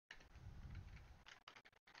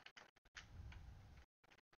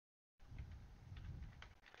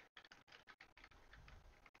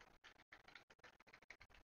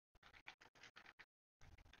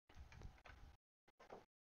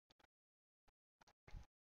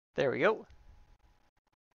There we go.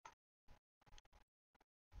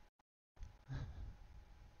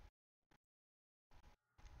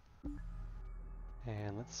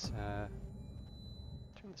 And let's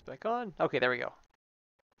turn this back on. Okay, there we go.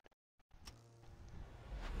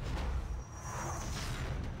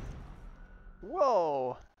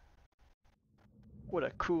 Whoa! What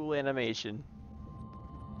a cool animation.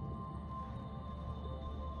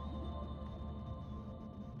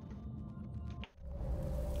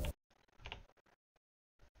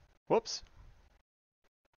 Whoops.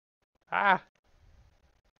 Ah!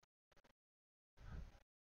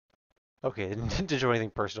 Okay, didn't do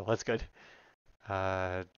anything personal. That's good.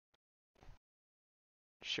 Uh,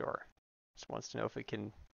 sure. Just wants to know if it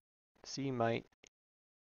can see my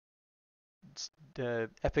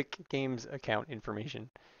Epic Games account information.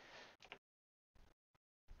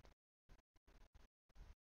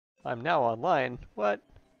 I'm now online. What?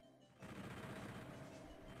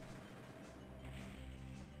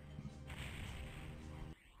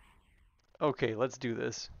 Okay, let's do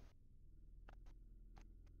this.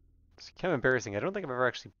 It's kind of embarrassing. I don't think I've ever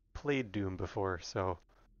actually played Doom before, so...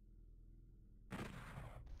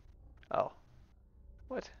 Oh.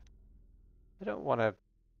 What? I don't want to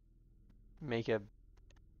make a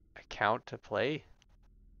account to play.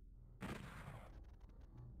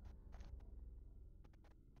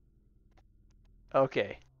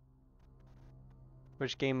 Okay.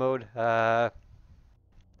 Which game mode?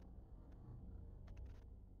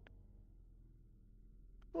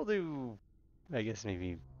 We'll do, I guess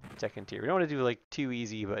maybe second tier. We don't want to do like too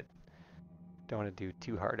easy, but don't want to do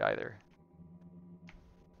too hard either.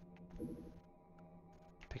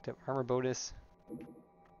 Picked up armor bonus.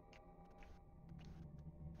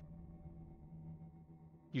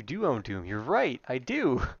 You do own Doom. You're right. I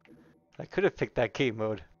do. I could have picked that game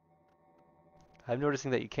mode. I'm noticing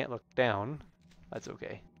that you can't look down. That's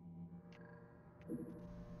okay.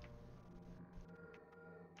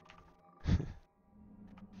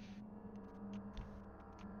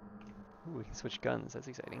 Ooh, we can switch guns. That's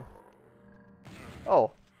exciting.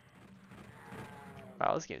 Oh.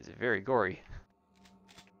 Wow, this game is very gory.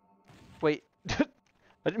 Wait. I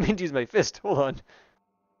didn't mean to use my fist. Hold on.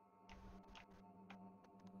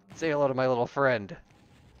 Say hello to my little friend.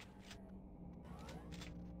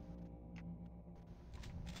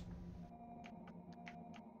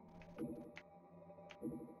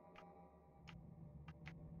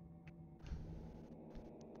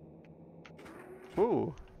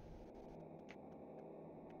 Ooh.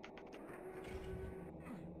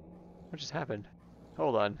 What just happened?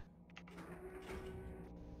 Hold on.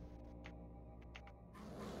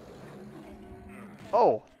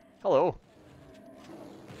 Oh! Hello.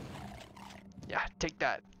 Yeah, take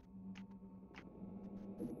that.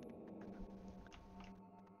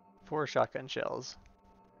 4 shotgun shells.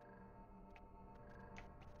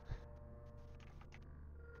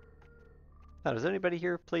 Now, does anybody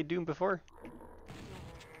here play Doom before?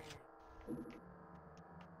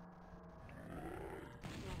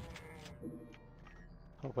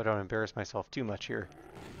 Hope I don't embarrass myself too much here.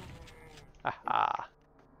 Aha!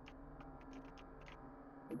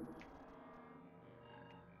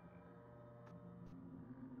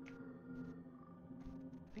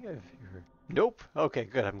 I think I've heard. Nope! Okay,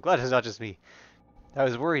 good. I'm glad it's not just me. I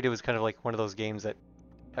was worried it was kind of like one of those games that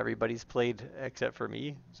everybody's played except for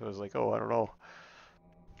me. So I was like, oh, I don't know.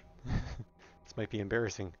 This might be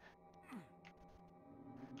embarrassing.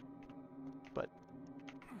 But,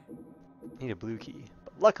 need a blue key.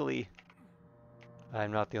 But luckily,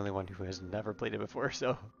 I'm not the only one who has never played it before,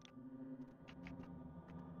 so...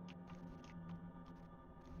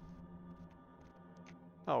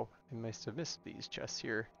 Oh, I must have missed these chests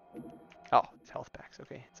here. Oh, it's health packs.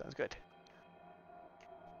 Okay, sounds good.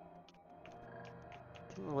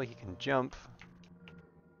 Doesn't look like you can jump.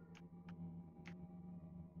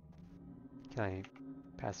 Can I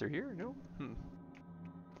pass through here? No? Hmm.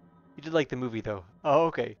 You did like the movie, though. Oh,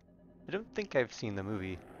 okay. I don't think I've seen the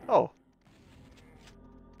movie. Oh.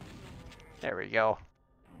 There we go.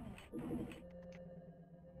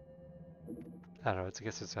 I don't know, I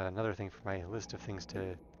guess it's another thing for my list of things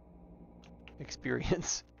to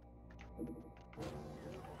experience.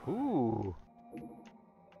 Ooh.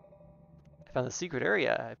 I found the secret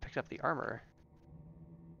area. I picked up the armor.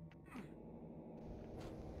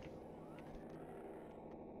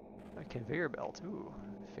 A conveyor belt. Ooh,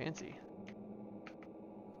 fancy.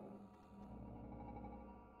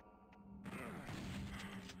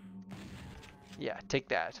 Yeah, take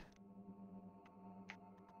that.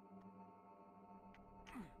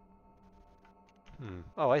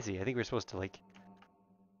 Oh, I see. I think we're supposed to, like,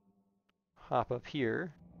 hop up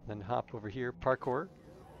here, then hop over here, parkour.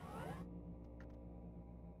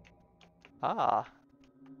 Ah.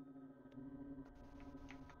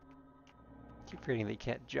 Keep forgetting they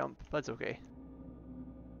can't jump. That's okay.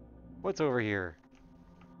 What's over here?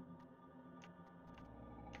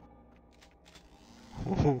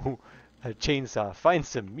 A chainsaw. Find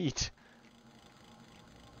some meat.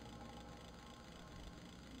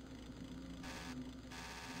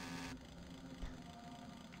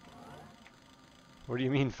 What do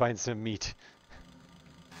you mean find some meat?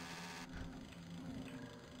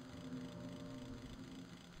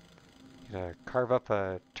 Gonna carve up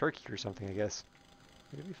a turkey or something, I guess.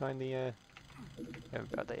 Where did we find the,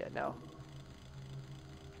 haven't found that yet, no.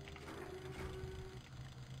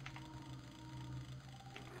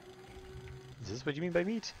 Is this what you mean by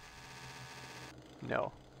meat?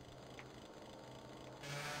 No.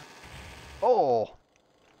 Oh!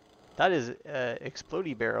 That is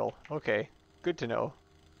explodey barrel. Okay, good to know.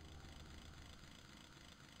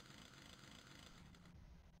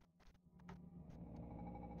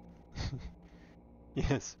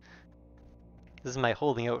 Yes. This is my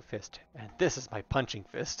holding out fist, and this is my punching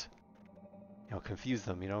fist. You know, confuse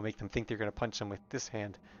them, you know, make them think they're gonna punch them with this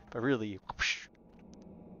hand, but really, whoosh,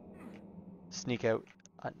 sneak out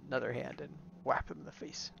another hand and whap him in the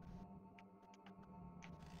face.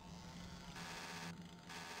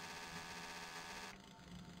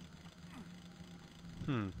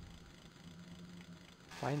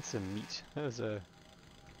 Find some meat. That was a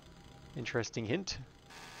interesting hint.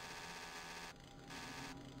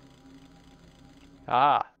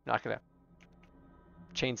 Ah, not gonna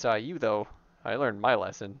chainsaw you though. I learned my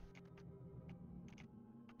lesson.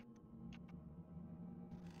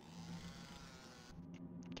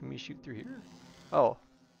 Can we shoot through here? Oh.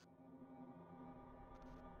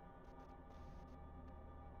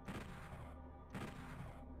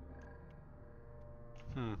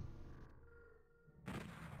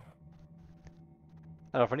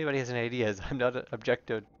 I don't know if anybody has any ideas. I'm not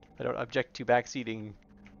objective. I don't object to backseating.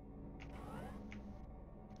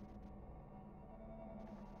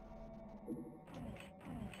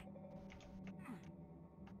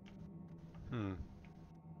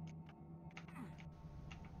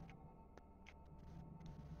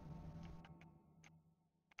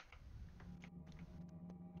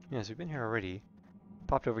 Yes, we've been here already.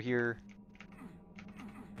 Popped over here.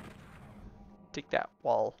 Take that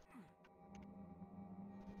wall.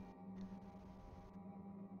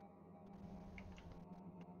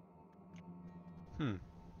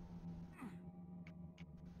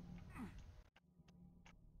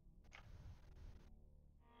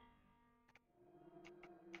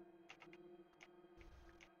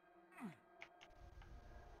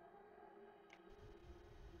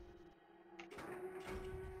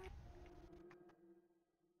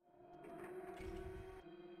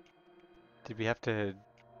 Did we have to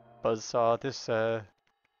buzzsaw this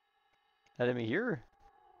enemy here?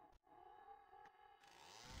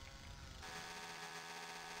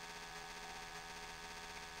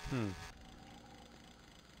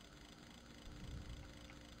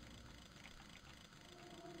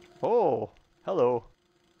 Oh, hello.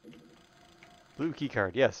 Blue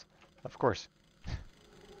keycard, yes, of course.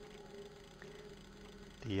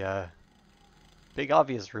 The big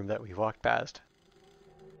obvious room that we walked past.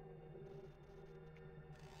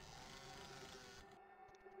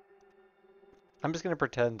 I'm just gonna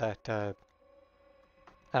pretend that I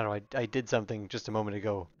don't know. I did something just a moment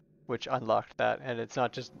ago, which unlocked that, and it's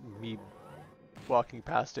not just me walking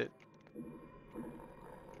past it.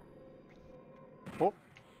 Oh,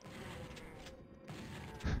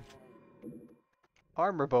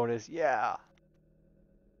 armor bonus, yeah.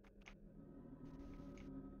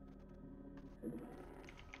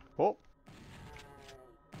 Oh,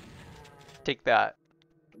 take that.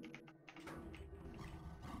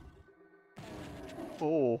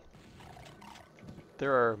 Oh,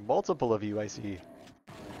 there are multiple of you, I see.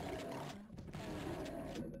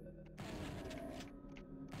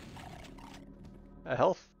 A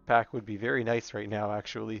health pack would be very nice right now,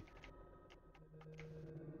 actually.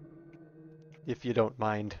 If you don't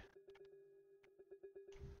mind.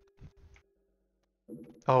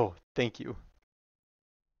 Oh, thank you.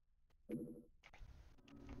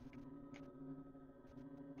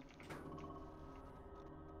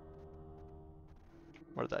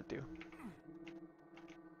 What did that do?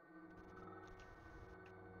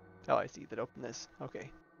 Oh, I see. That opened this.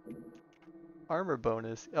 Okay. Armor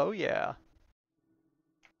bonus. Oh, yeah.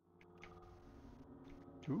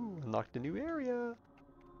 Ooh, unlocked a new area.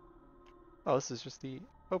 Oh, this is just the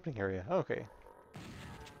opening area. Okay.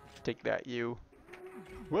 Take that, you.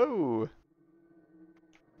 Whoa!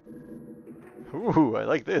 Ooh, I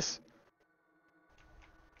like this.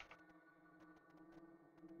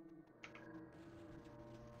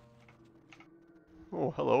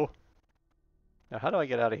 Oh, hello. Now, how do I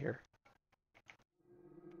get out of here?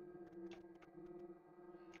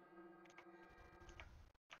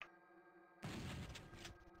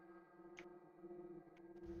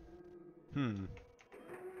 Hmm.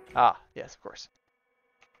 Ah, yes, of course.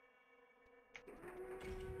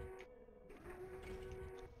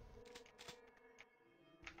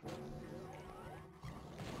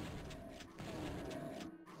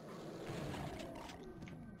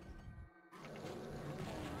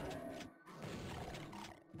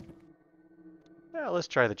 Yeah, let's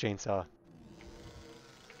try the chainsaw.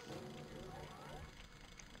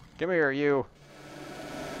 Come here, you.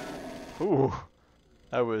 Ooh,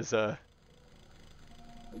 that was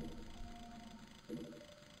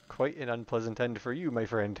quite an unpleasant end for you, my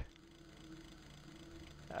friend.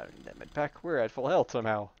 I don't need that med pack. We're at full health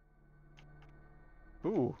somehow.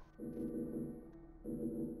 Ooh.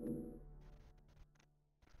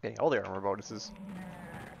 Getting all the armor bonuses.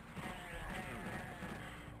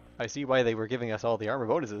 I see why they were giving us all the armor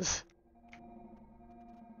bonuses.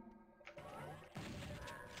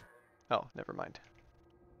 Oh, never mind.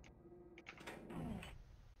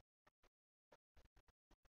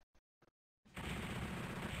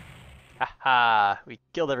 Haha, we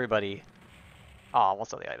killed everybody. Oh,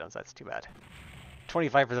 almost all the items, that's too bad.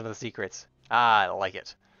 25% of the secrets. Ah, I like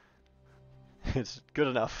it. It's good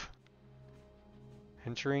enough.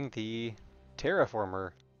 Entering the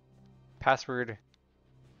terraformer. Password.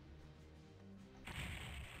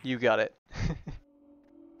 You got it.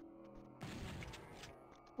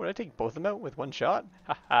 Would I take both of them out with one shot?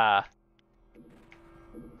 Haha.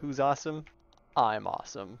 Who's awesome? I'm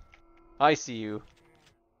awesome. I see you.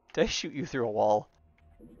 Did I shoot you through a wall?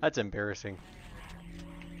 That's embarrassing.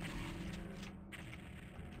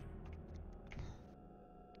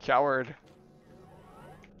 Coward.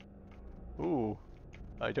 Ooh.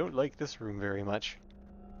 I don't like this room very much.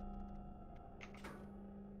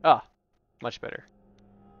 Ah. Much better.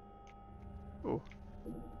 Ooh.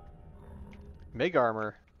 Meg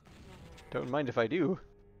armor. Don't mind if I do.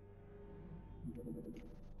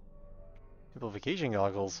 Amplification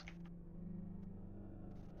goggles.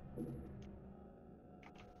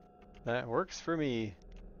 That works for me.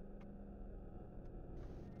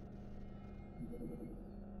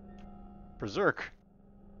 Berserk.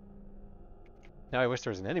 Now I wish there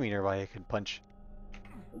was an enemy nearby I could punch.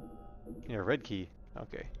 You know, red key.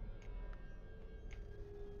 Okay.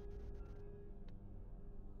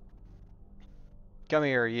 Come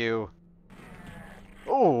here, you.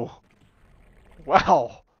 Oh!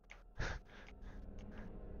 Wow!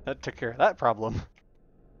 That took care of that problem.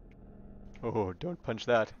 Oh, don't punch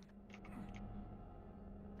that.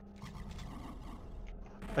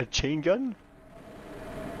 A chain gun?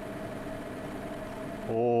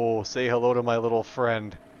 Oh, say hello to my little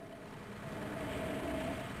friend.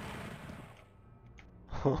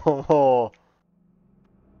 Oh.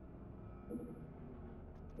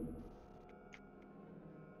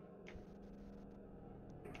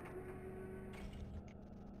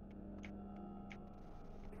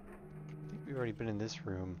 I think we've already been in this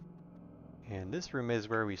room. And this room is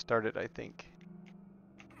where we started, I think.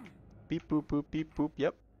 Beep boop boop beep boop,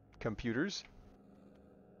 yep. Computers.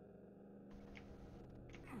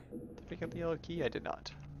 Did I pick up the yellow key? I did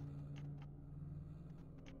not.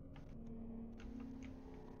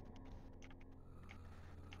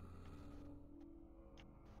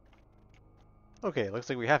 Okay, looks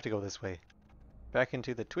like we have to go this way. Back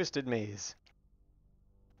into the twisted maze.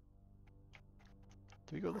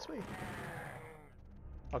 Do we go this way?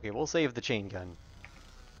 Okay, we'll save the chain gun.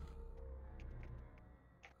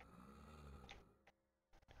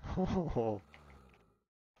 Oh,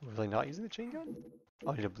 was I not using the chain gun?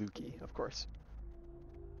 Oh, I need a blue key, of course.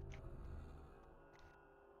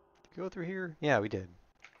 Did we go through here? Yeah, we did.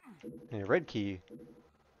 And a red key.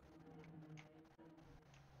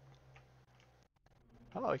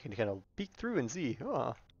 Oh, I can kind of peek through and see.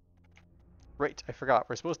 Oh. Right, I forgot.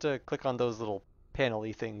 We're supposed to click on those little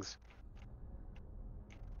panel-y things.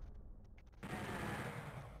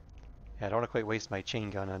 Yeah, I don't want to quite waste my chain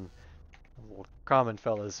gun on little common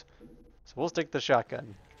fellas. So we'll stick the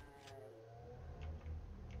shotgun.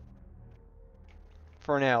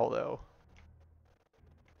 For now, though.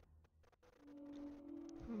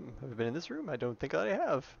 Have I been in this room? I don't think I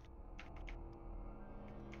have.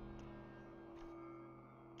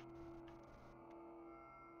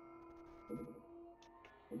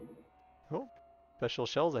 Oh, special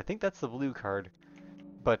shells. I think that's the blue card.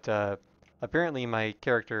 But apparently my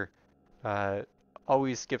character uh,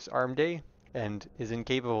 always skips arm day and is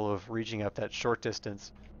incapable of reaching up that short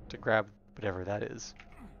distance to grab whatever that is.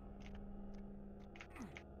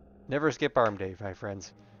 Never skip arm day, my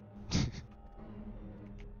friends.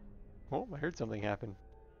 Oh, I heard something happen.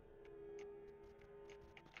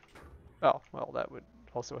 Oh, well, that would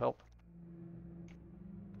also help.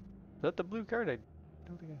 Is that the blue card? I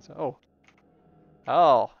don't think I saw. Oh.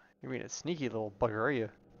 Oh, you mean a sneaky little bugger, are you?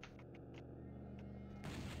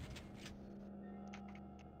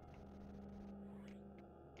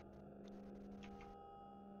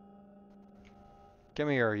 Come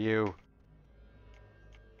here, you.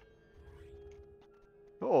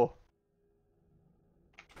 Oh.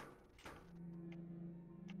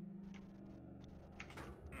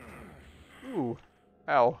 Ooh.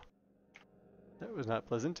 Ow. That was not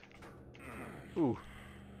pleasant. Ooh.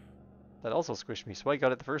 That also squished me, so I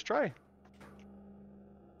got it the first try.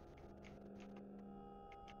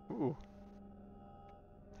 Ooh.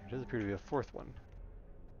 There does appear to be a fourth one.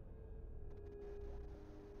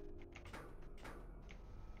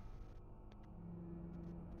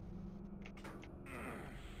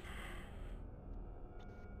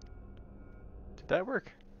 Did that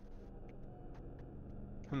work?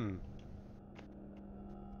 Hmm.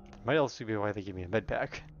 Might also be why they gave me a med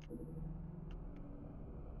pack.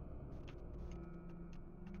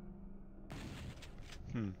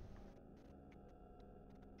 Hmm.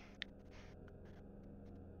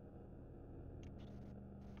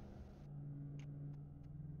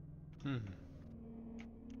 Hmm.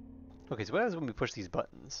 Okay, so what happens when we push these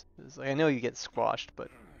buttons? Like, I know you get squashed, but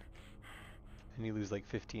and you lose like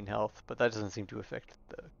 15 health, but that doesn't seem to affect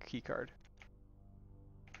the key card.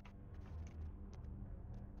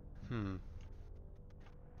 Hmm.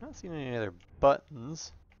 Not seeing any other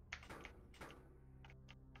buttons.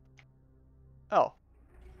 Oh.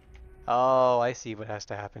 Oh, I see what has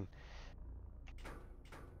to happen.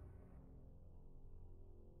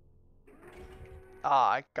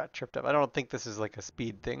 Ah, I got tripped up. I don't think this is like a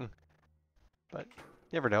speed thing, but you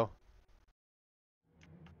never know.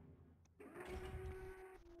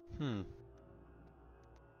 Hmm.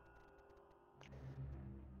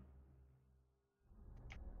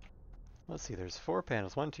 Let's see, there's 4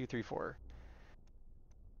 panels. 1, 2, 3, 4.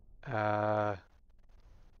 Uh,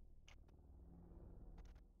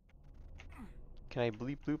 can I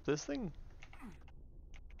bleep bloop this thing?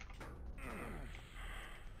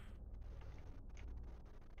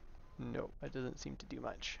 No, that doesn't seem to do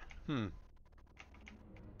much. Hmm.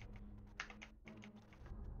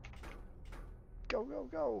 Go, go,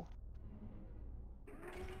 go!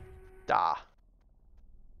 Da!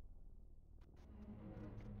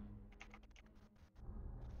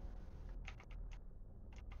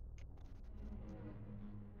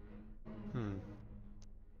 Hmm.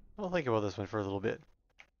 I'll think about this one for a little bit.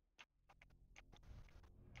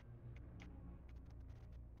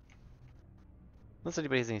 Unless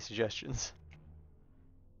anybody has any suggestions.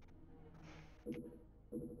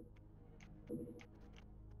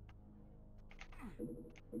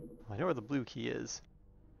 I know where the blue key is.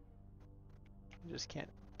 I just can't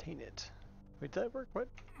obtain it. Wait, did that work? What?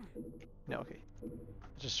 No, okay.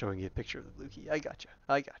 Just showing you a picture of the blue key. I gotcha.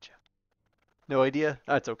 I gotcha. No idea?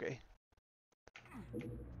 That's okay.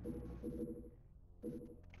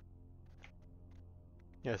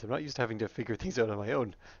 Yes, I'm not used to having to figure things out on my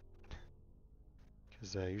own.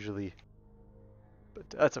 Because usually... But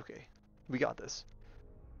that's okay. We got this.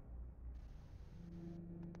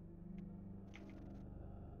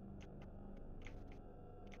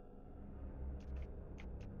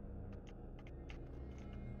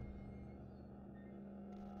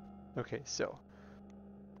 Okay, so...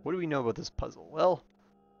 What do we know about this puzzle? Well,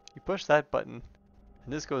 you push that button,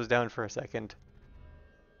 and this goes down for a second.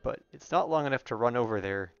 But it's not long enough to run over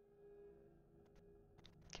there.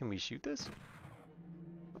 Can we shoot this?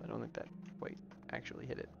 I don't think that quite actually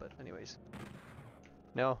hit it, but anyways.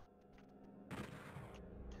 No.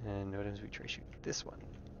 And what happens we try shoot this one?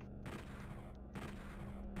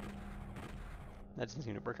 That doesn't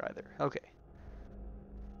seem to work either. Okay.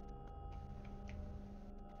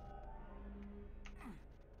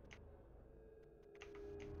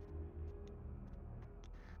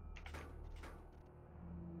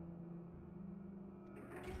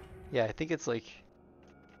 Yeah, I think it's like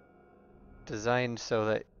designed so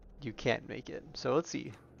that you can't make it. So let's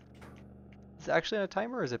see. Is it actually on a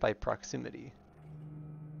timer or is it by proximity?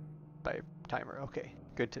 By timer, okay.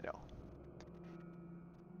 Good to know.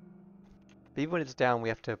 But even when it's down, we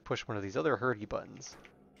have to push one of these other hurdy buttons.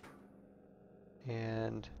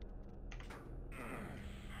 And...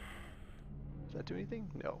 Does that do anything?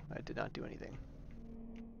 No, that did not do anything.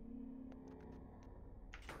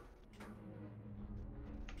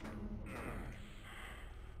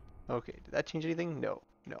 Okay, did that change anything? No,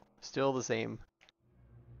 no. Still the same.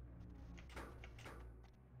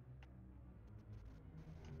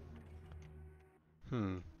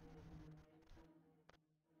 Hmm.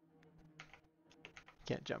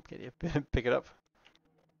 Can't jump, can you? Pick it up.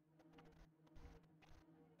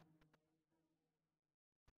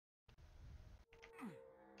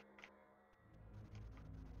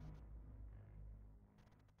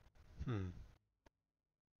 Hmm.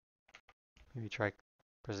 Maybe try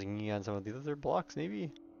pressing E on some of the other blocks,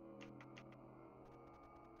 maybe?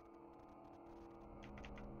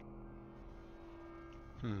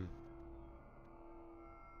 Hmm.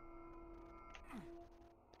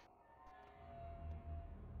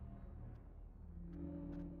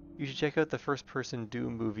 You should check out the first person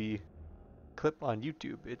Doom movie clip on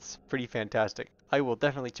YouTube. It's pretty fantastic. I will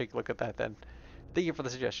definitely take a look at that then. Thank you for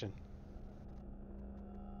the suggestion.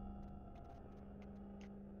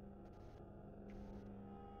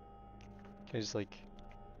 Can I just like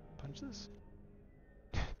punch this?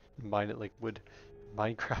 Mine it like wood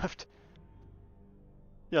Minecraft.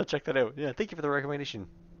 Yeah, I'll check that out. Yeah, thank you for the recommendation.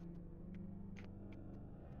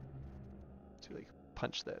 To like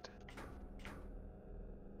punch that.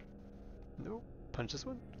 No, punch this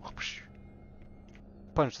one.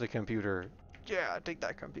 Punch the computer. Yeah, take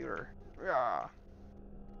that computer. Yeah.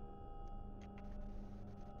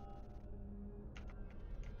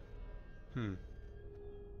 Hmm.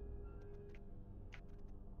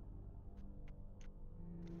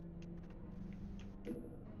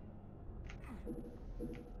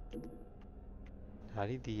 I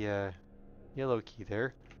need the yellow key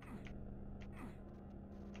there.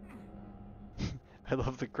 I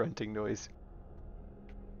love the grunting noise.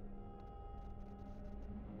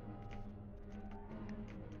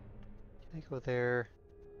 Can I go there?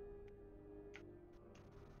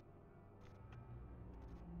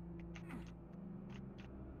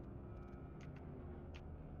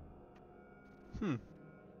 Hmm.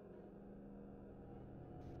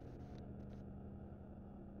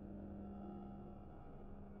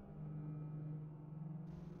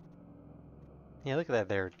 Yeah, look at that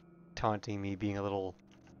there, taunting me, being a little.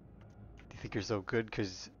 Do you think you're so good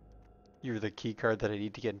because you're the key card that I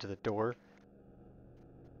need to get into the door?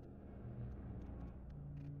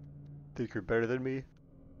 Think you're better than me?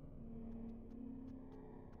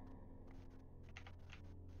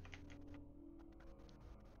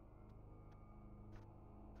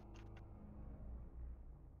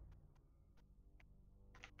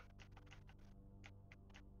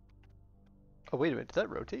 Oh, wait a minute. Does that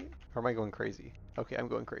rotate? Or am I going crazy? Okay, I'm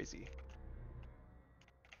going crazy.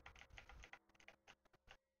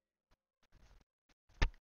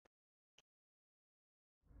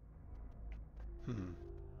 Hmm.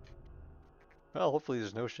 Well, hopefully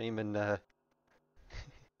there's no shame in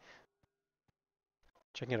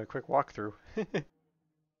checking out a quick walkthrough.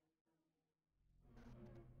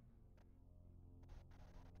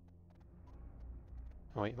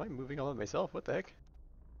 Oh, wait, am I moving all by myself? What the heck?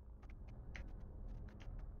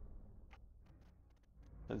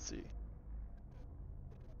 Let's see.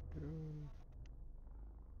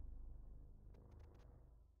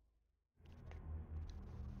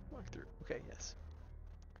 Walkthrough. Okay, yes.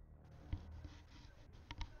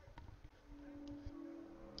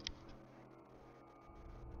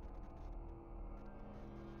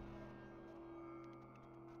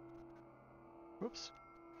 Whoops.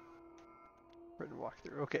 Written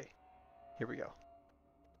walkthrough. Okay, here we go.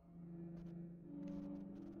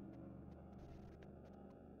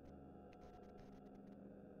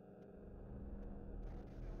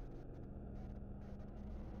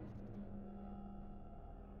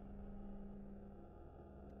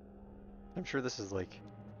 I'm sure this is like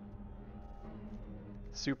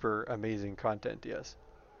super amazing content, yes.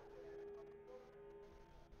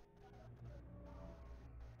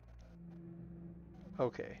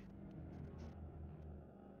 Okay.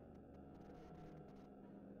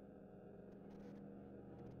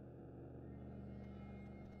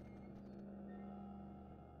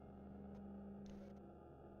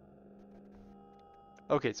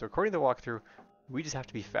 Okay, so according to the walkthrough, we just have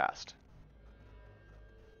to be fast.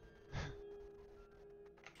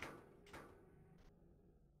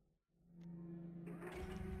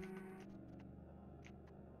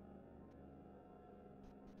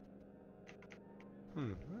 What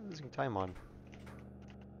am I losing time on?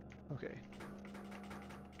 Okay.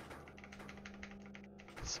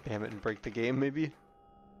 Spam it and break the game, maybe?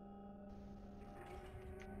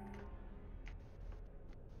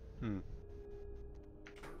 Hmm.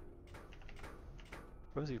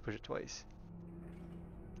 What if you push it twice?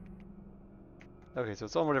 Okay, so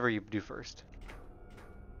it's on whatever you do first.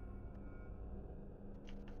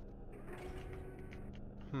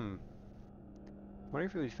 Hmm. I wonder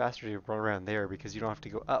if it would be faster to run around there because you don't have to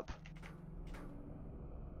go up.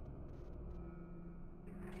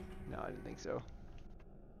 didn't think so.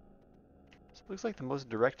 So it looks like the most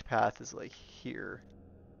direct path is like here.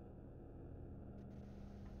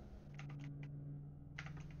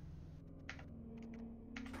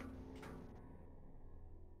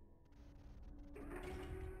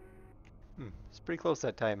 It's pretty close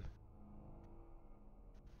that time.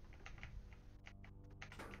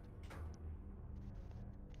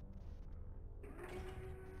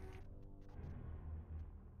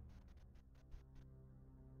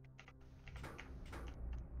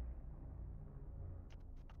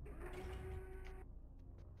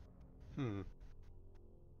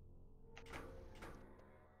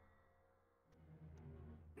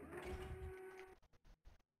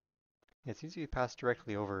 Yeah, it seems to be passed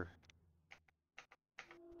directly over.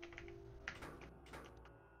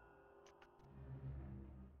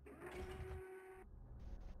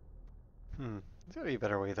 There's gotta be a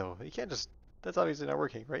better way though. You can't just, that's obviously not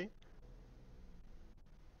working, right?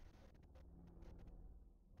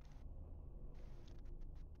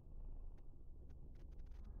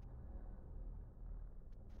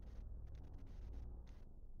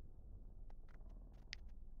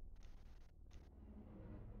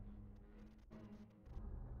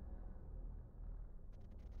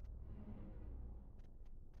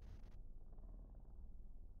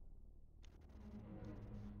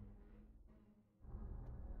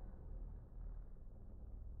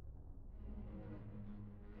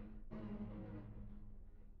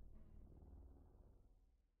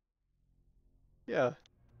 Yeah.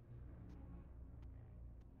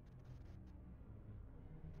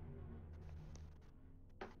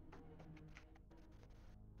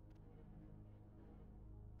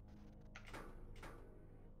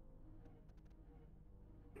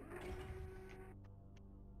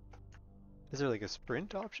 Is there like a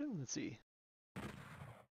sprint option? Let's see.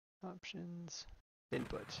 Options.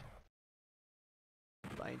 Input.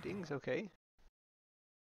 Bindings, okay.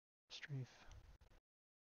 Strafe.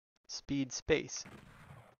 Speed space.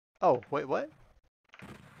 Oh, wait, what?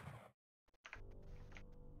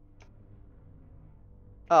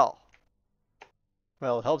 Oh.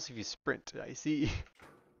 Well, it helps if you sprint, I see.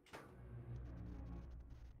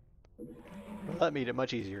 Well, that made it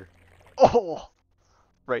much easier. Oh!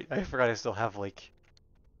 Right, I forgot I still have, like,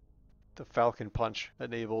 the Falcon Punch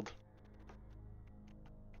enabled.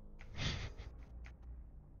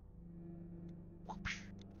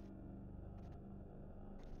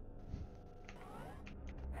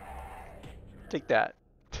 Take that.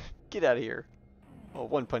 Get out of here. I'll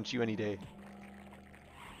one punch you any day.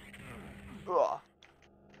 Ugh.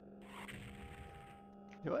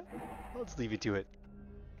 You know what? Let's leave you to it.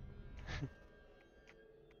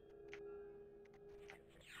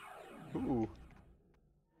 Ooh.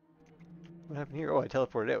 What happened here? Oh, I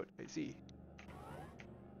teleported out. I see.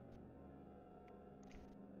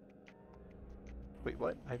 Wait,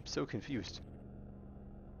 what? I'm so confused.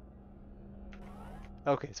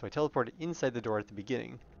 Okay, so I teleported inside the door at the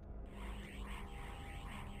beginning.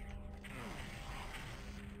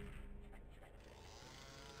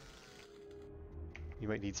 You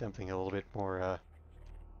might need something a little bit more,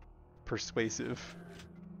 persuasive.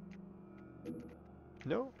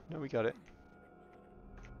 No, we got it.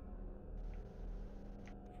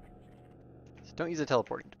 So don't use a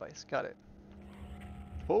teleporting device. Got it.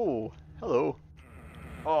 Oh, hello.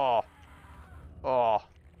 Oh,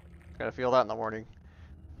 gotta feel that in the morning.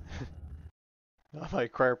 My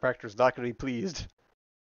chiropractor's not gonna be pleased.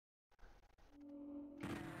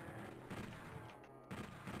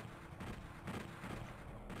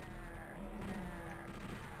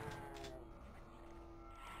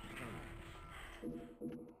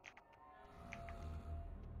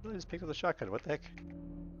 I just picked up the shotgun. What the heck?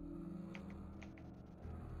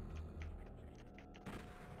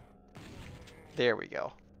 There we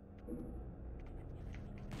go.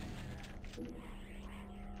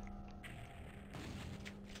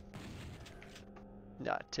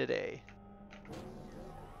 Not today.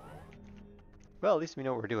 Well, at least we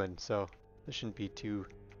know what we're doing, so this shouldn't be too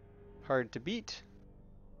hard to beat.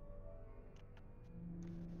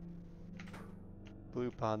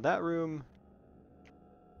 Loop on that room.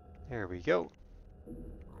 There we go.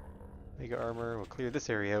 Mega armor. We'll clear this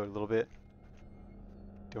area out a little bit.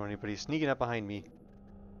 Don't want anybody sneaking up behind me.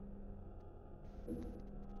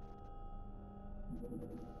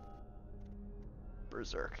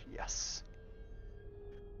 Berserk, yes.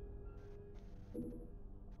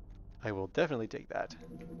 I will definitely take that.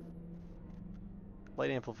 Light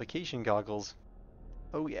amplification goggles.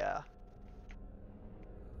 Oh yeah.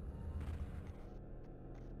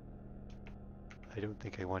 I don't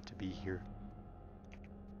think I want to be here.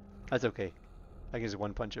 That's okay. I can just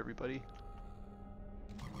one punch everybody.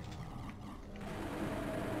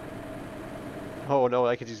 Oh no,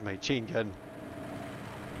 I could use my chain gun.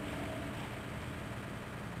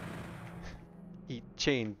 Eat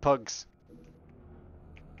chain pugs.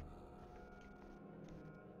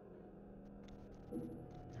 There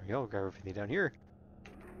we go, grab everything down here.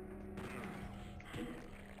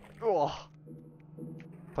 Oh!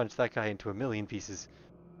 Punch that guy into a million pieces.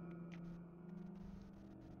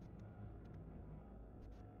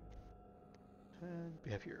 And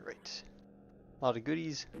we have here, right. A lot of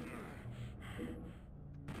goodies.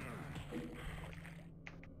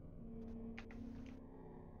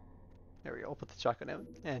 There we go, put the shotgun out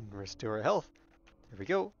and restore our health. There we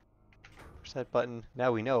go. Push that button.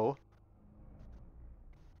 Now we know.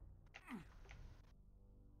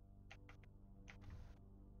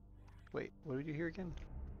 Wait, what do we do here again?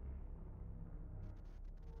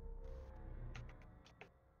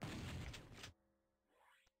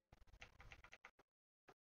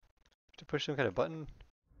 To push some kind of button?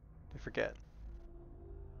 I forget.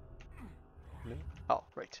 No? Oh,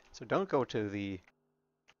 right. So don't go to the...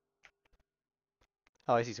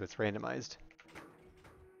 Oh, I see, so it's randomized.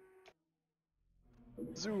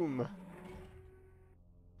 Zoom!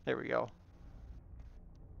 There we go.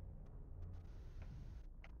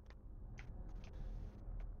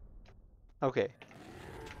 Okay.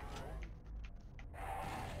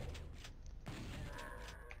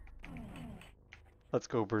 Let's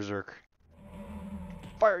go berserk.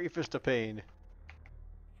 Fiery Fist of Pain!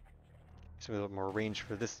 So a little more range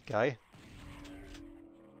for this guy.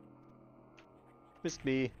 Missed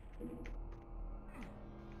me.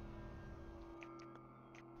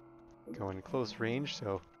 Going close range,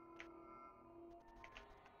 so...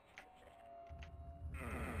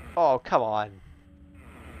 Oh, come on!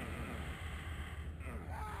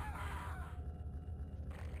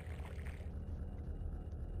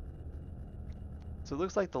 So it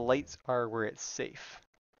looks like the lights are where it's safe.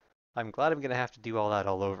 I'm glad I'm going to have to do all that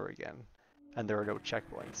all over again. And there are no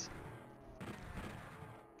checkpoints.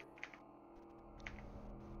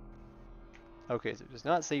 Okay, so it does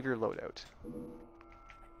not save your loadout.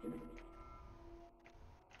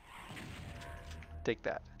 Take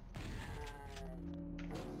that.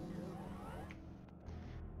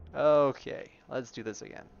 Okay, let's do this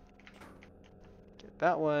again. Get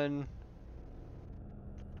that one.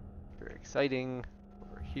 Very exciting.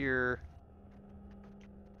 Over here.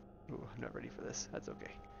 Ooh, I'm not ready for this. That's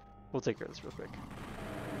okay. We'll take care of this real quick.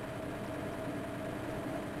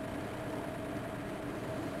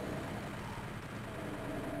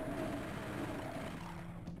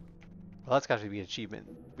 Well, that's got to be an achievement.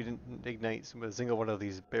 We didn't ignite a single one of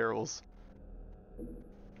these barrels.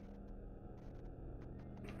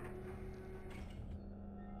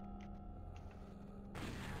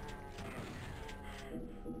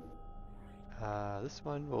 This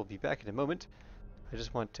one will be back in a moment. I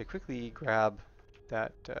just want to quickly grab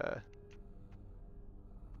that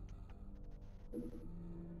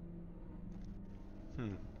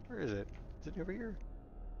where is it? Is it over here?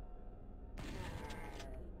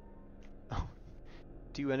 Oh,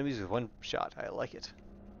 2 enemies with 1 shot. I like it.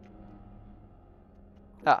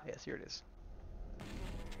 Ah, yes, here it is.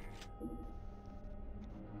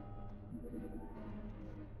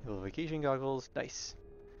 Little vacation goggles. Nice.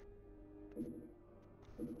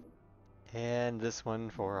 And this one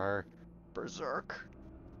for our berserk.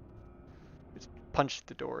 Just punch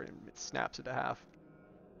the door and it snaps it to half.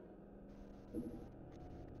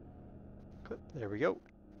 Clip. There we go.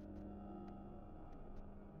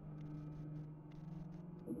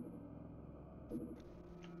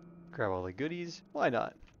 Grab all the goodies. Why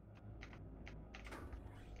not?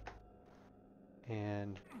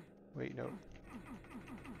 And wait, no.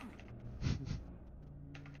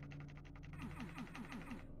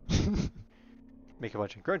 Make a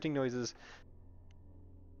bunch of grunting noises,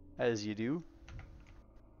 as you do.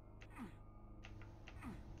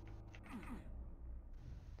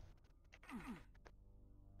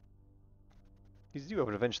 These do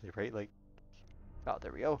open eventually, right? Like, oh,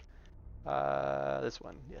 there we go. This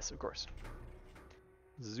one, yes, of course.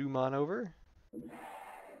 Zoom on over.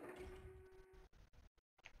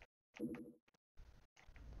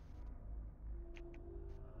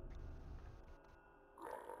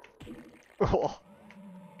 Oh,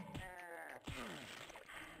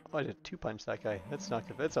 I did 2-punch that guy. That's not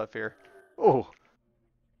good. That's not fair. Oh,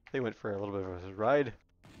 they went for a little bit of a ride.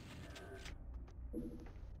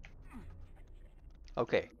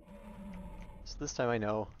 Okay, so this time I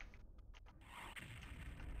know.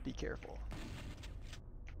 Be careful.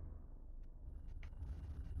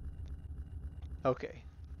 Okay.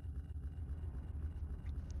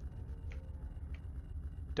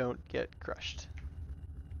 Don't get crushed.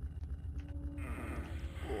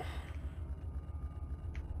 Oh.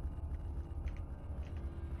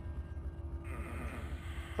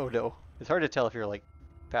 Oh no. It's hard to tell if you're like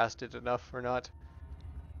past it enough or not.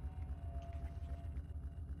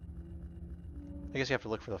 I guess you have to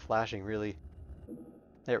look for the flashing, really.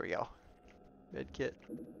 There we go. Red kit.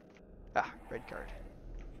 Ah, red card.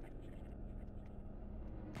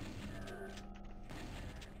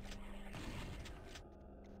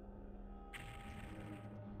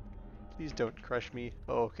 Please don't crush me.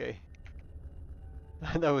 Oh, okay.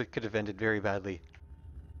 That could have ended very badly.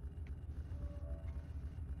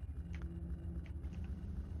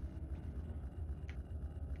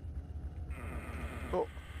 Oh.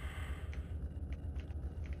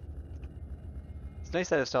 It's nice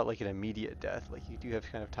that it's not like an immediate death. Like you do have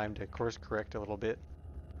kind of time to course correct a little bit.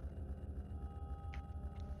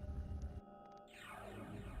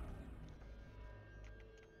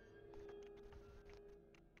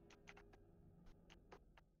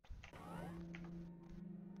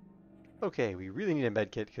 Okay, we really need a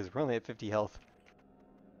med kit because we're only at 50 health.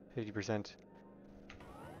 50%.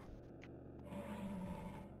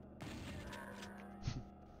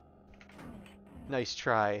 Nice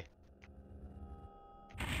try.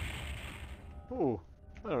 Oh,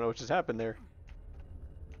 I don't know what just happened there.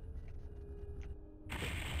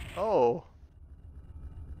 Oh.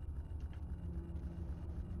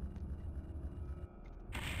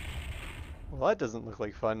 Well, that doesn't look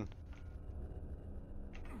like fun.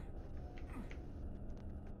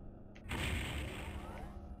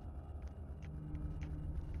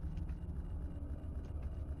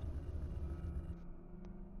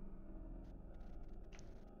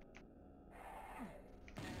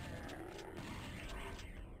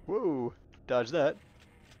 Whoa, dodge that.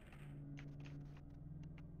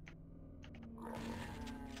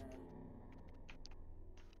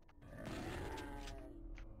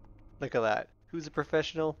 Look at that. Who's a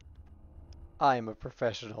professional? I'm a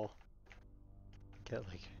professional. Get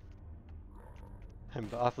like... I'm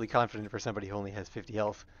awfully confident for somebody who only has 50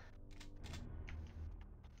 health.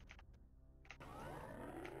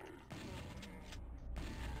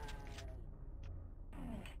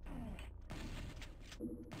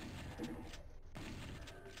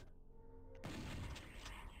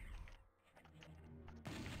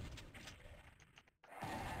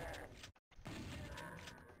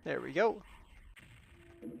 There we go.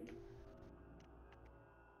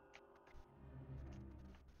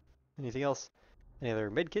 Anything else? Any other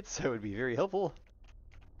medkits? That would be very helpful.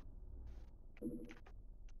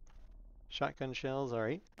 Shotgun shells,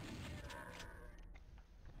 alright.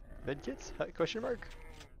 Medkits? Question mark?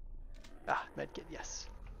 Ah, medkit, yes.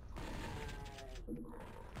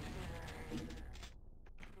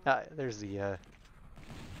 Ah, there's the,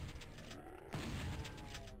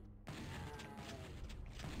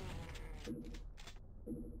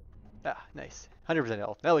 Ah, nice. 100%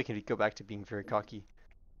 health. Now we can go back to being very cocky.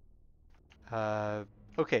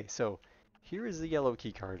 Okay, so here is the yellow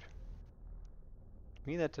key card.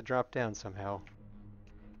 We need that to drop down somehow.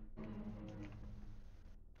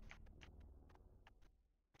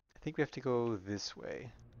 I think we have to go this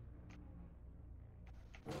way.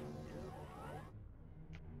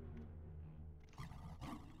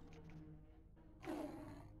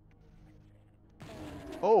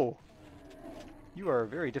 Oh! You are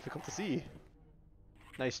very difficult to see.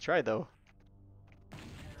 Nice try, though.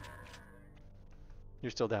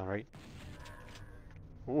 You're still down, right?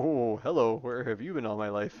 Oh, hello. Where have you been all my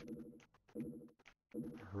life?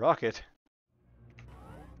 Rocket.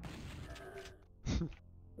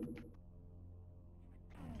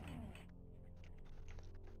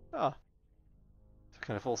 Ah. It's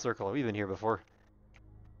kind of full circle. We've been here before.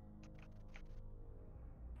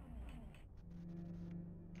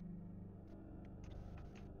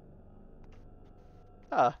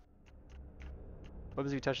 Ah. What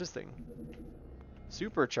does he touch this thing?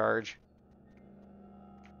 Supercharge.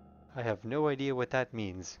 I have no idea what that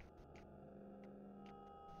means.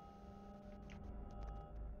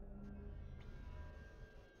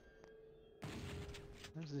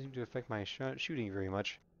 That doesn't seem to affect my shooting very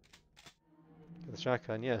much. The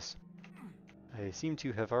shotgun, yes. I seem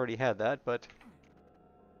to have already had that, but...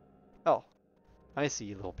 Oh, I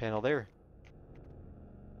see a little panel there.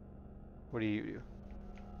 What do you do?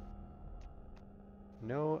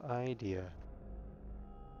 No idea.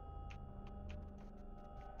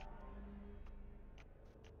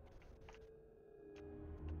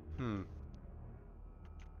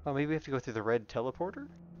 Oh, maybe we have to go through the red teleporter?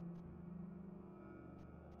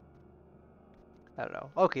 I don't know.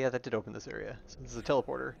 Okay, yeah, that did open this area. So this is a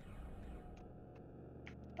teleporter.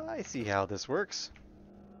 I see how this works.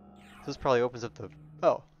 This probably opens up the...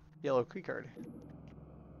 Oh, yellow key card.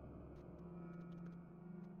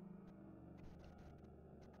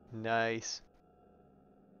 Nice.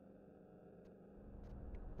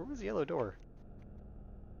 Where was the yellow door?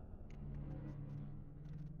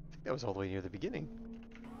 I think that was all the way near the beginning.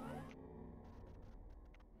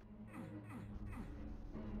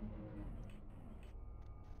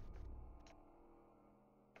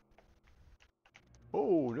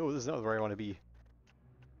 Oh, no, this is not where I want to be.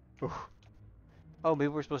 Oh. Oh, maybe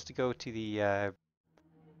we're supposed to go to the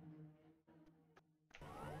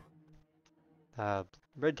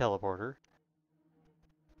red teleporter.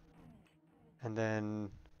 And then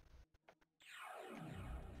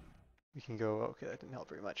we can go, okay, that didn't help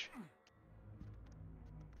very much.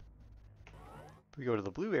 We go to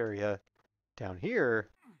the blue area down here.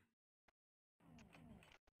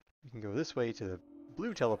 We can go this way to the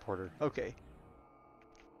blue teleporter. Okay.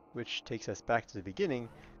 Which takes us back to the beginning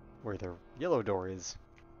where the yellow door is.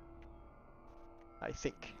 I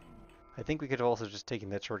think. I think we could have also just taken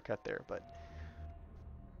that shortcut there, but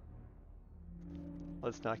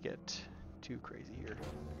let's not get too crazy here.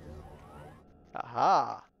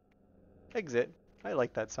 Aha! Exit. I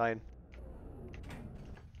like that sign.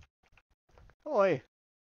 Oh, hey.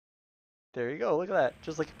 There you go. Look at that.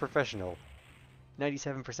 Just like a professional.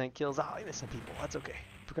 97% kills. Ah, I missed some people. That's okay.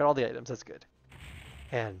 Forgot all the items. That's good.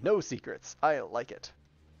 And no secrets. I like it.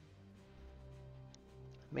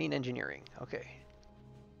 Main engineering. Okay.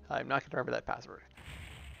 I'm not going to remember that password.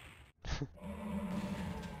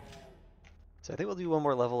 So I think we'll do one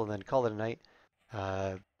more level and then call it a night.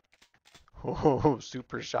 Oh,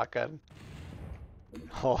 super shotgun.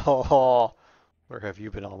 Oh, where have you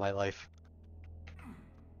been all my life?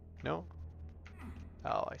 No?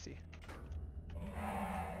 Oh, I see.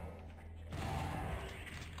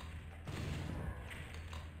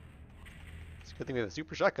 It's a good thing we have a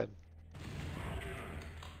super shotgun.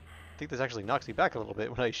 I think this actually knocks me back a little bit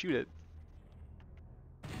when I shoot it.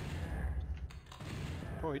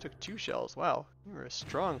 Oh, he took 2 shells. Wow, you're a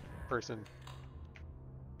strong person.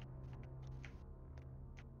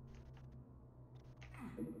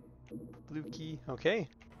 Blue key, okay.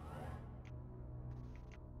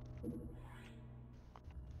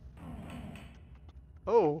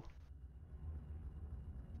 Oh!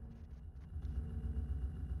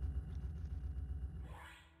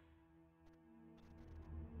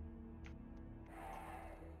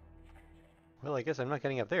 Well, I guess I'm not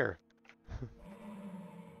getting up there.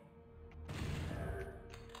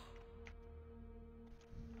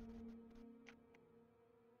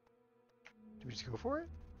 Do we just go for it?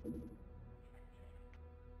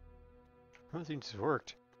 Oh, it seems to have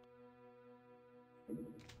worked.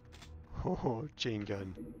 Oh, chain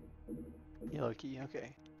gun. Yellow key,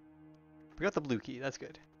 okay. We got the blue key, that's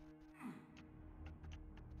good.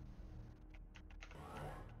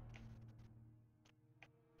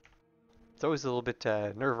 It's always a little bit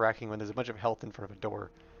nerve-wracking when there's a bunch of health in front of a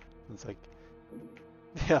door. It's like,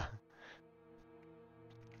 yeah.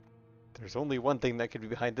 There's only one thing that could be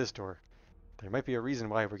behind this door. There might be a reason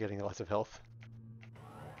why we're getting lots of health.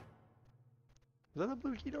 Was that the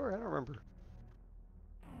blue key door? I don't remember.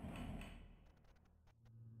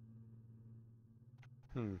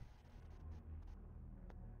 Hmm.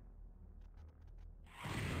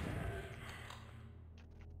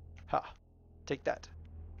 Ha. Take that.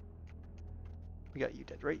 We got you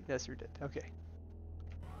dead, right? Yes, you're dead. Okay.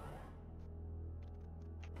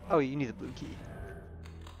 Oh, you need the blue key.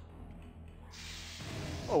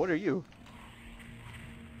 Oh, what are you?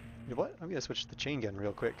 You know what? I'm gonna switch to the chain gun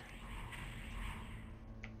real quick.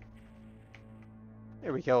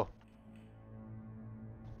 There we go.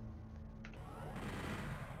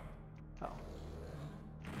 Oh.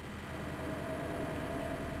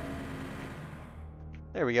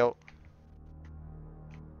 There we go.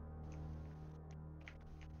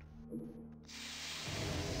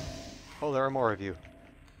 Oh, there are more of you.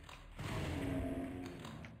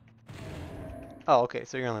 Oh, okay,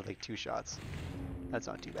 so you're only like 2 shots. That's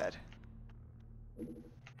not too bad.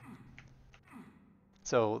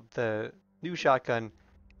 So the new shotgun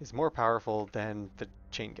is more powerful than the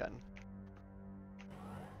chain gun.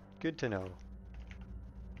 Good to know.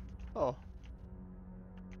 Oh.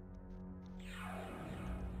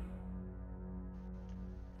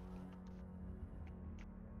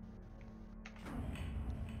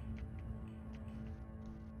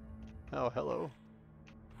 Oh, hello.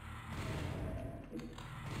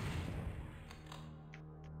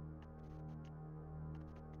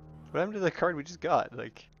 What happened to the card we just got?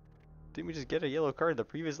 Like, didn't we just get a yellow card the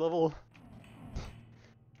previous level?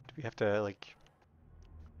 Do we have to, like,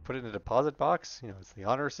 put it in a deposit box? You know, it's the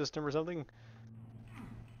honor system or something?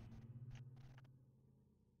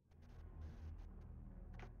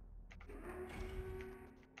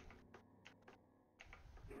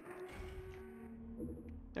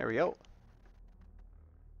 There we go.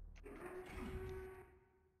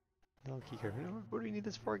 Oh, keycard. What do we need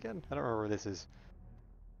this for again? I don't remember where this is.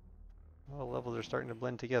 All levels are starting to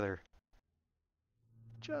blend together.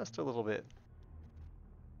 Just a little bit.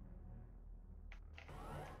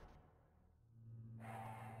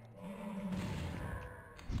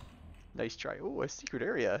 Nice try. Oh, a secret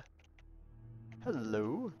area.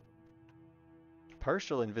 Hello.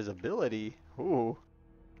 Partial invisibility. Ooh.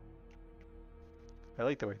 I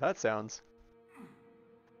like the way that sounds.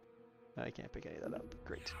 I can't pick any of that up.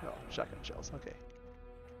 Great. Oh, shotgun shells. Okay.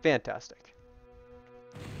 Fantastic.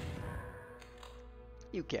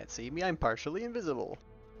 You can't see me. I'm partially invisible.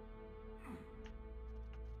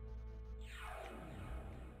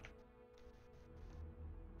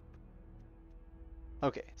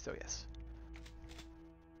 Okay, so yes.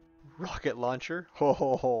 Rocket launcher. Ho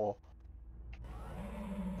ho ho.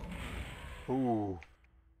 Ooh.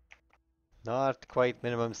 Not quite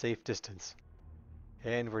minimum safe distance.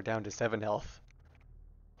 And we're down to 7 health.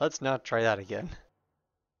 Let's not try that again.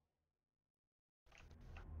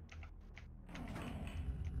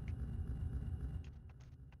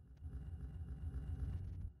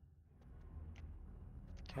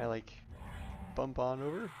 Can I like bump on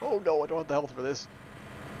over? Oh no, I don't have the health for this.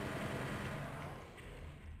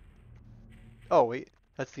 Oh wait,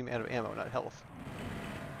 that's the amount of ammo, not health.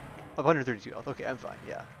 132 health. Okay, I'm fine.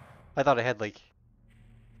 Yeah, I thought I had like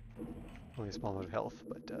only a small amount of health,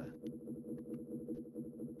 but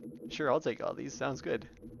sure, I'll take all these. Sounds good.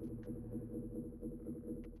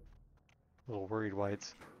 A little worried why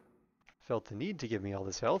it's felt the need to give me all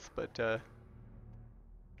this health, but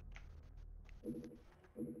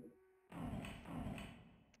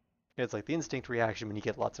it's like the instinct reaction when you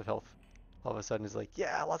get lots of health. All of a sudden, it's like,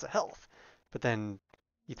 yeah, lots of health. But then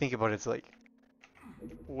you think about it, it's like,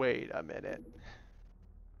 wait a minute.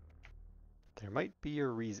 There might be a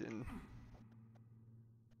reason.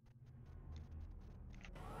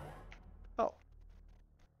 Oh.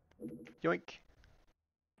 Yoink.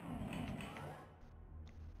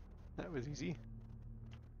 That was easy.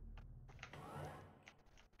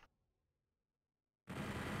 I'm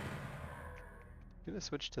gonna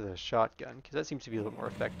switch to the shotgun, because that seems to be a little more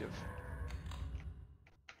effective.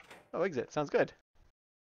 Oh, exit. Sounds good.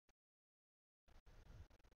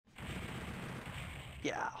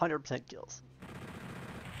 Yeah, 100% kills.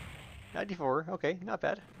 94. Okay, not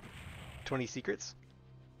bad. 20 secrets.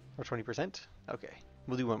 Or 20%. Okay,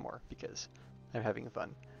 we'll do one more, because I'm having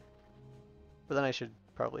fun. But then I should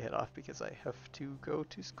probably head off, because I have to go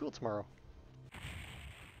to school tomorrow.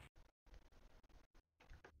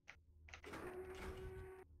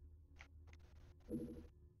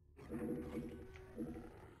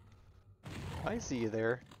 I see you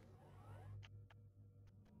there.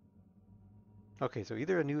 Okay, so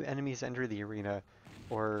either a new enemies enter the arena,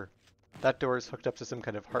 or that door is hooked up to some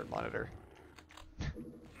kind of heart monitor.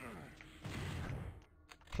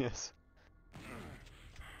 Yes.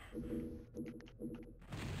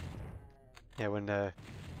 Yeah, when you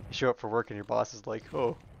show up for work and your boss is like,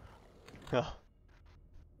 oh, well,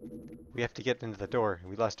 we have to get into the door, and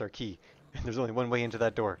we lost our key, and there's only one way into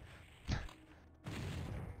that door.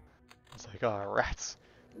 It's like, oh, rats.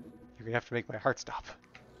 You're gonna have to make my heart stop.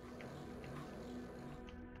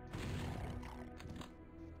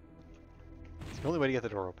 It's the only way to get the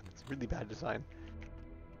door open. It's really bad design.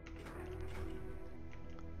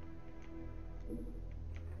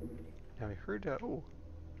 Now I heard, oh,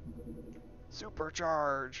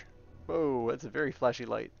 supercharge! Whoa, that's a very flashy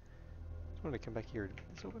light. I just want to come back here.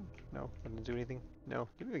 Is this open? No, I didn't do anything. No,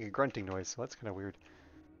 give me like a grunting noise, so that's kind of weird.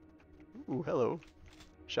 Ooh, hello.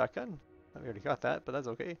 Shotgun. We already got that, but that's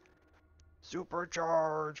okay.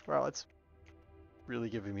 Supercharge! Wow, it's really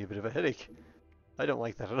giving me a bit of a headache. I don't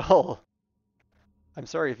like that at all. I'm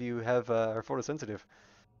sorry if you have are photosensitive.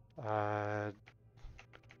 Uh,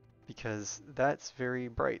 because that's very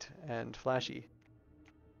bright and flashy.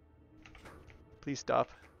 Please stop.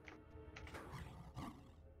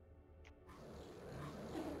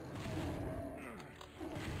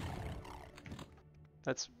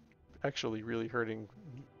 That's actually really hurting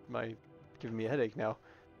giving me a headache now.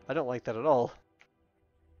 I don't like that at all.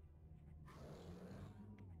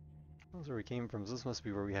 That's where we came from, so this must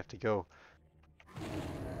be where we have to go.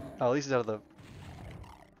 Oh, at least it's out of the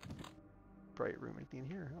bright room. Anything in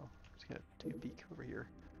here? Oh, just gonna take a peek over here.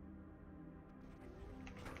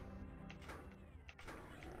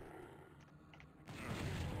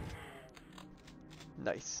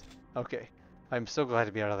 Nice. Okay. I'm so glad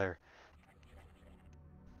to be out of there.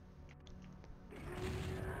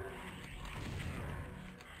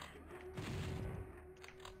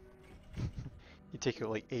 You take out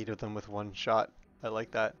like 8 of them with one shot. I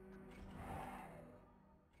like that.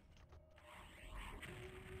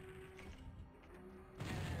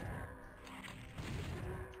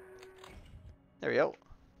 There we go.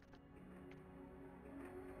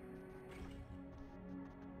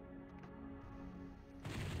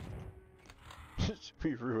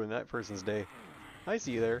 We ruined that person's day. I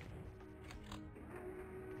see you there.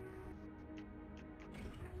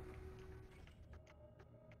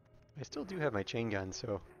 I still do have my chain gun,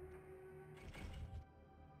 so...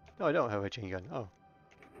 No, I don't have a chain gun. Oh.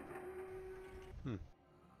 Hmm.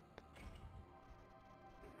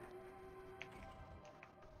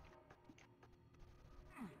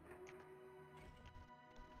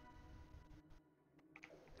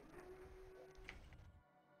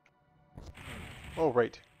 Oh,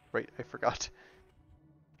 right. Right, I forgot.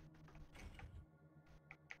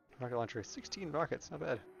 Rocket launcher, 16 rockets, not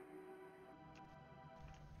bad.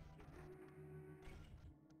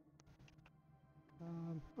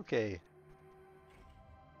 Okay.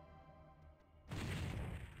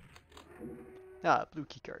 Ah, blue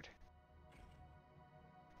keycard.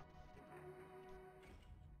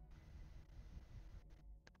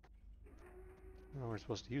 I don't know what we're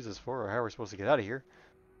supposed to use this for, or how we're supposed to get out of here.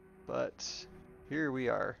 But here we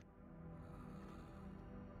are.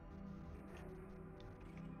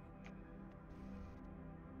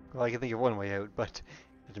 Well, I can think of one way out, but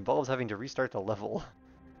it involves having to restart the level.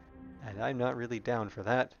 And I'm not really down for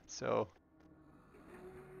that, so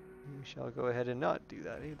we shall go ahead and not do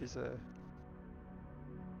that. Hey, there's a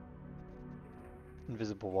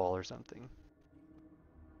invisible wall or something.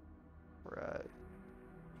 Or a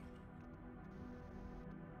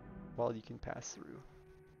wall you can pass through.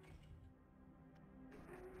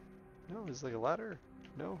 No, is like a ladder?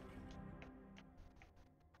 No.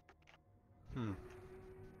 Hmm.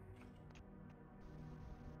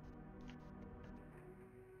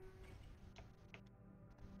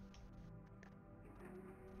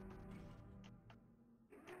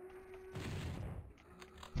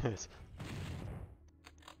 Yes.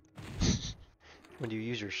 When you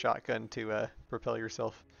use your shotgun to propel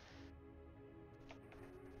yourself.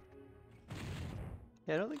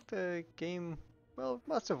 Yeah, I don't think the game, well,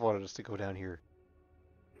 must have wanted us to go down here.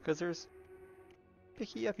 Because there's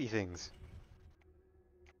picky-uppy things.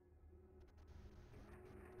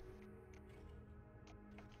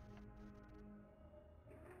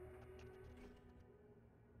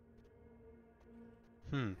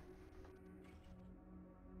 Hmm.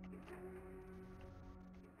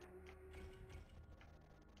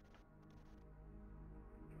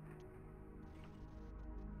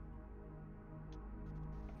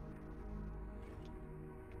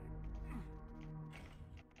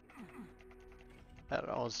 I don't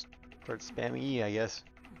know, I'll just start spamming E, I guess.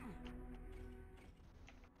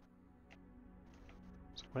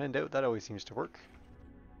 So when in doubt, that always seems to work.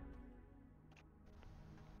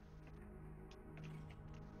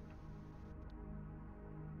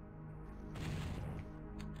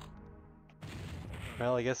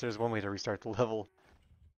 Well, I guess there's one way to restart the level.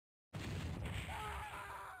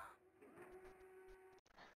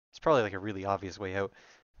 It's probably like a really obvious way out.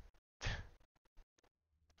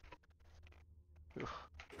 Ooh,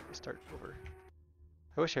 start over.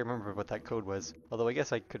 I wish I remembered what that code was. Although I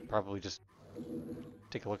guess I could probably just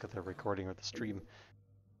take a look at the recording or the stream.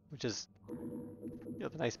 Which is, you know,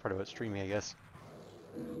 the nice part about streaming, I guess.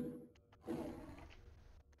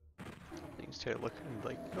 Things to look and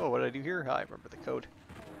like, oh, what did I do here? Ah, I remember the code.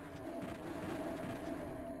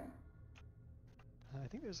 I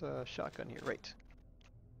think there's a shotgun here, right.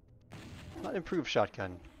 Not improved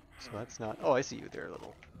shotgun, so that's not... Oh, I see you there,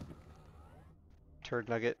 little turd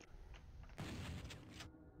nugget.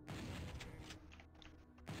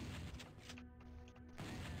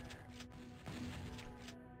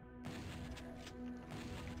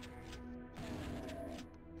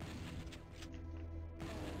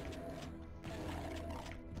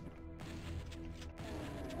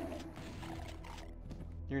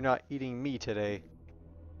 You're not eating me today.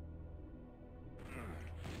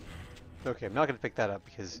 Okay, I'm not going to pick that up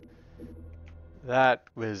because that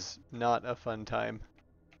was not a fun time.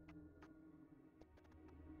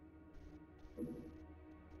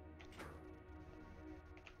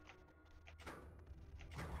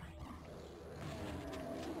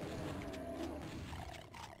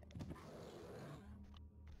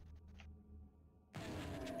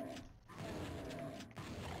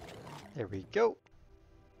 There we go.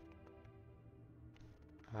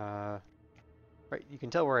 Right, you can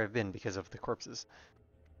tell where I've been because of the corpses.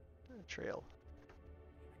 Trail.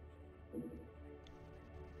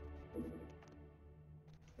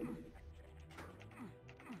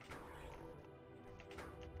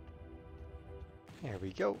 There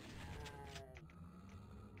we go.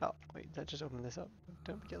 Oh, wait, that just opened this up.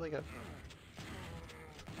 Don't get like a...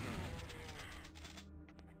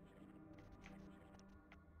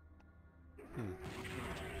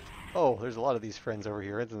 Oh, there's a lot of these friends over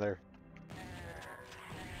here, isn't there?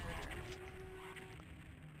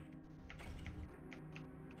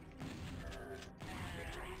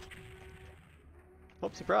 Oh,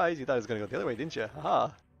 surprise! You thought it was gonna go the other way, didn't you? Haha!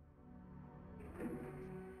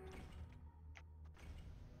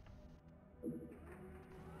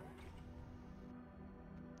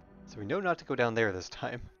 So we know not to go down there this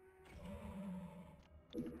time.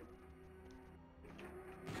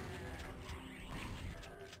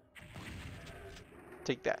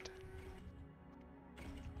 Take that.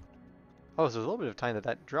 Oh, so there's a little bit of time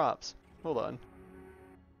that drops. Hold on.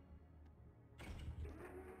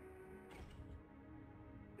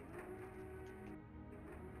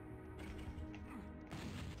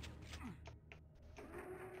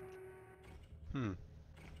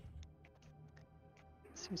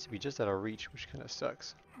 Seems to be just out of reach, which kind of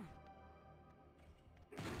sucks.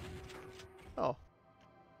 Oh.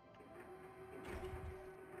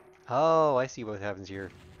 Oh, I see what happens here.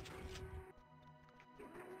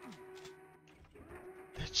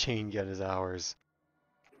 The chain gun is ours.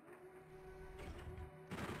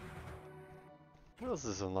 What else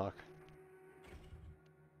does this unlock?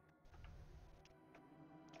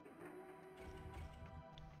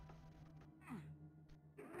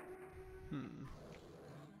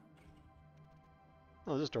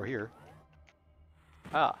 Oh, there's a door here.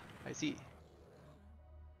 Ah, I see.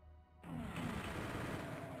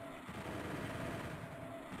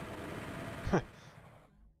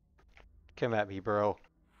 Come at me, bro.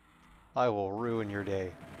 I will ruin your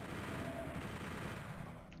day.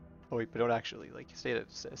 Oh wait, but don't actually, like, stay at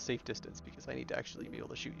a safe distance because I need to actually be able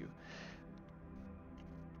to shoot you.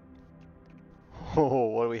 Oh,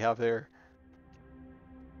 what do we have there?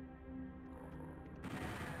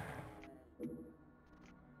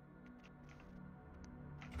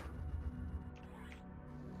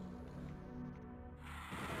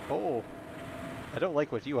 Oh, I don't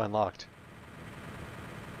like what you unlocked.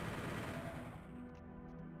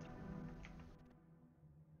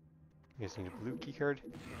 You guys need a blue keycard?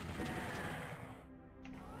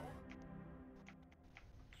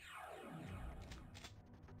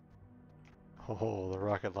 Oh, the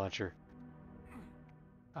rocket launcher.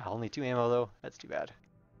 Only 2 ammo though? That's too bad.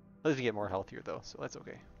 At least we get more health here though, so that's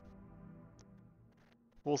okay.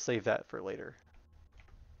 We'll save that for later.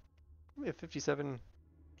 We have 57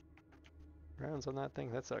 rounds on that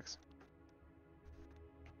thing. That sucks.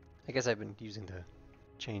 I guess I've been using the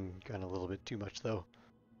chain gun a little bit too much though.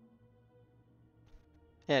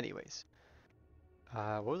 Anyways.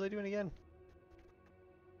 What was I doing again?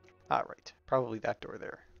 Ah, right. Probably that door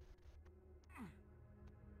there.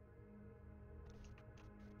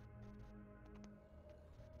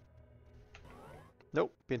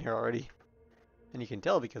 Nope, been here already. And you can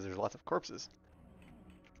tell because there's lots of corpses.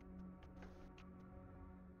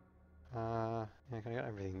 Yeah, I got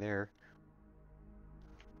everything there.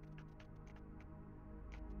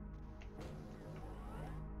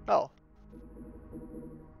 Oh.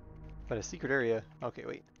 But a secret area. Okay,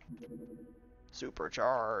 wait.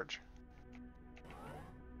 Supercharge.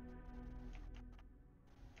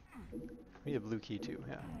 We need a blue key too,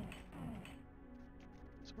 yeah.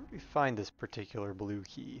 So where do we find this particular blue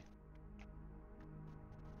key?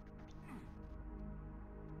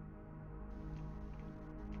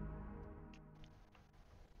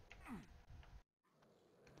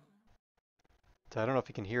 So I don't know if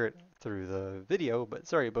you can hear it through the video, but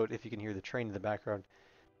sorry about if you can hear the train in the background.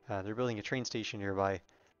 They're building a train station nearby,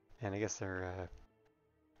 and I guess they're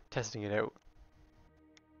testing it out.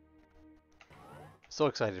 So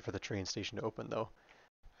excited for the train station to open though.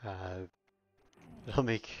 It'll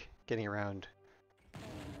make getting around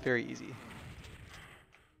very easy.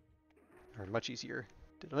 Or much easier.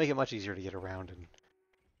 It'll make it much easier to get around and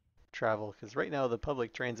travel, because right now the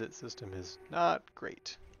public transit system is not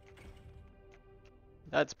great.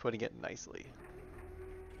 That's putting it nicely.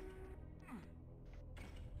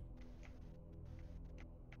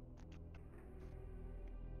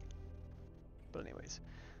 But anyways,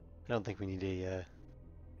 I don't think we need a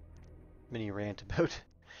mini rant about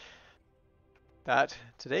that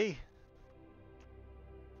today.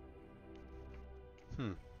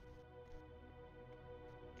 Okay,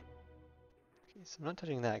 so I'm not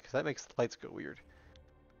touching that because that makes the lights go weird.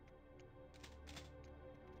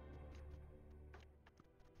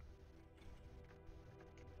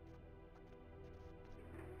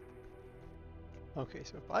 Okay,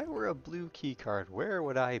 so if I were a blue key card, where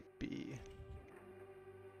would I be?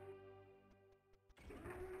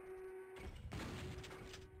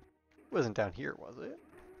 It wasn't down here, was it?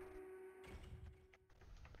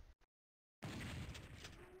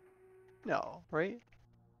 No, right?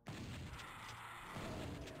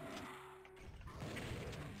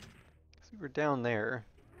 we're down there.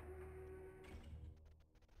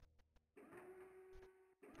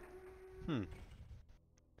 I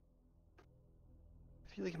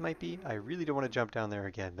feel like it might be. I really don't want to jump down there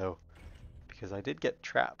again, though, because I did get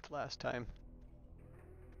trapped last time.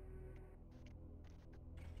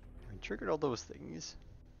 I triggered all those things.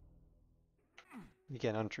 We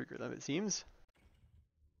can't untrigger them, it seems.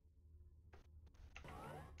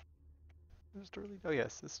 This door lead? Oh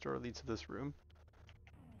yes, this door leads to this room.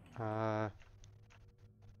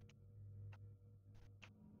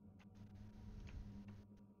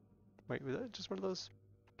 Wait, was that just one of those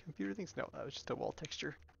computer things? No, that was just a wall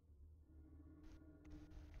texture.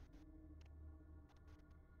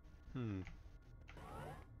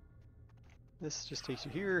 This just takes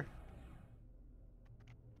you here.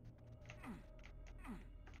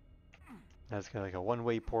 That's kind of like a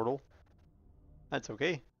one-way portal. That's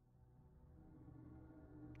okay.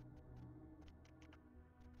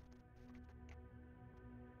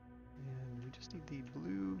 And we just need the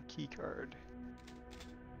blue key card.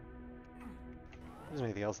 There wasn't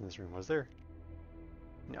anything else in this room, was there?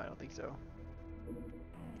 No, I don't think so.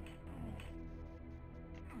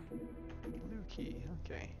 Blue key,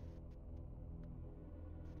 okay.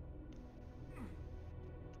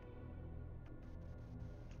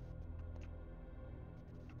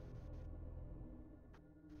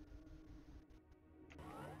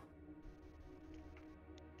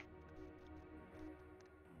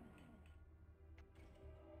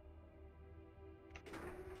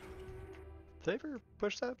 Did I ever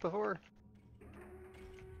push that before?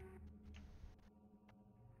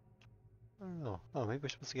 I don't know. Oh, maybe we're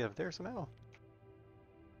supposed to get up there somehow.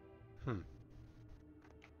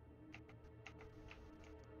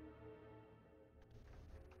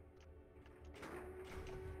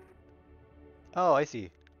 Oh, I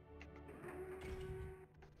see.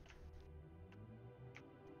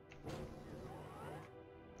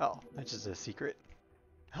 Oh, that's just a secret.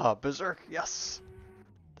 Ah, Berserk, yes!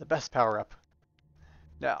 The best power-up.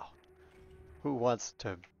 Now, who wants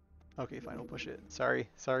to... Okay, fine, we'll push it. Sorry,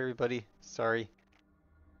 sorry everybody, sorry.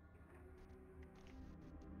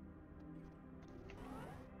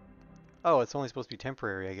 Oh, it's only supposed to be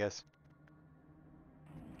temporary, I guess.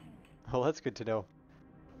 Well, that's good to know.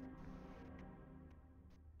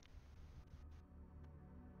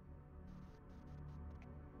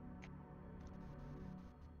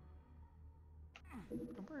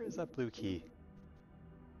 Where is that blue key?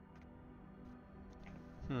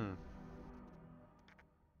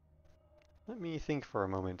 Let me think for a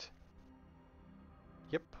moment.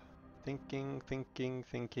 Yep. Thinking, thinking,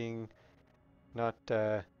 thinking. Not,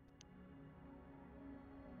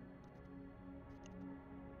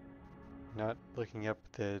 not looking up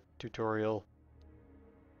the tutorial.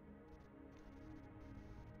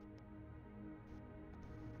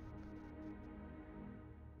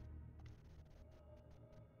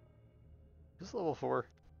 Is this level 4?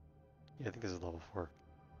 Yeah, I think this is level 4.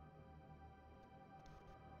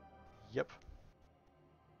 Yep.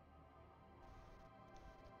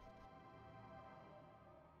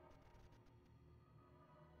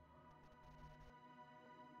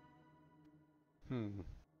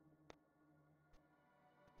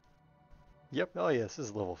 Yep, oh yes, this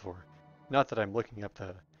is level 4. Not that I'm looking up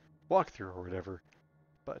the walkthrough or whatever,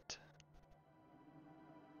 but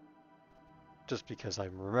just because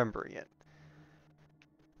I'm remembering it.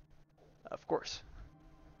 Of course.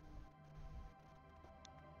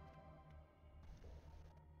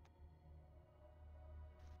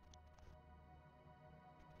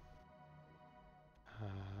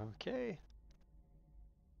 Okay.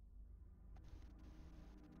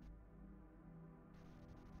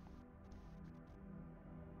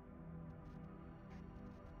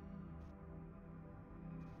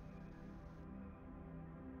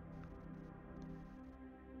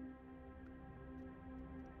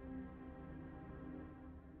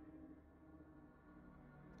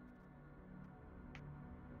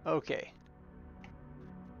 Okay.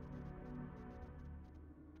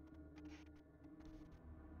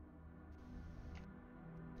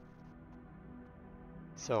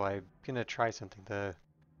 So I'm gonna try something.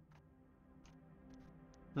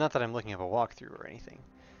 Not that I'm looking up a walkthrough or anything,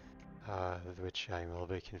 which I'm a little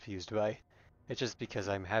bit confused by. It's just because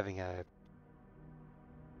I'm having a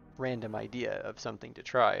random idea of something to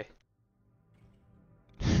try.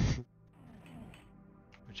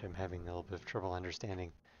 Which I'm having a little bit of trouble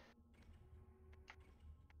understanding.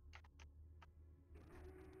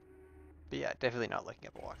 But yeah, definitely not looking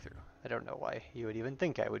up a walkthrough. I don't know why you would even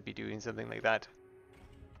think I would be doing something like that.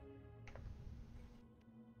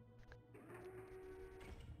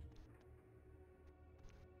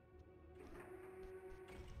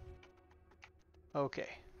 Okay.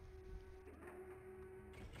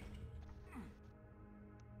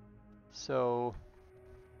 So...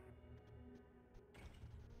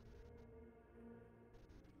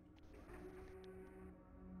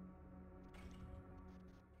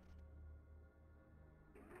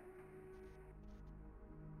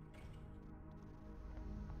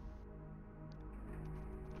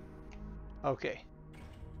 Okay.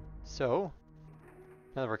 So,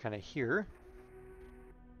 now that we're kind of here,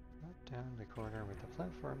 down the corridor with the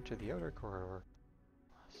platform to the outer corridor.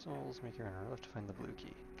 Souls, make your runner left to find the blue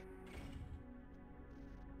key.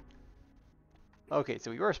 Okay,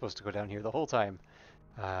 so we were supposed to go down here the whole time.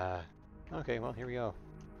 Okay, well, here we go.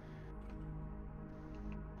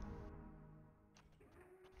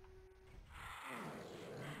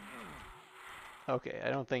 Okay, I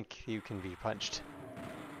don't think you can be punched.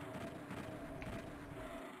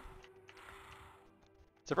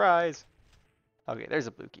 Surprise! Okay, there's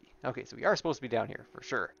a blue key. Okay, so we are supposed to be down here, for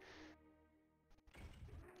sure.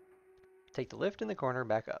 Take the lift in the corner,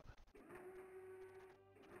 back up.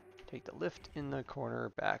 Take the lift in the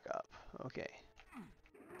corner, back up. Okay.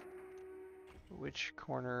 Which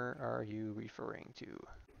corner are you referring to?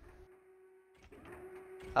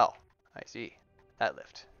 Oh, I see. That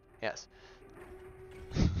lift. Yes.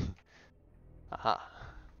 Aha.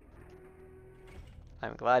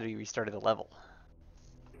 I'm glad we restarted the level.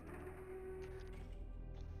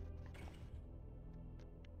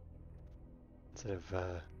 Instead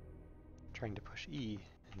of trying to push E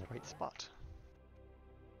in the right spot.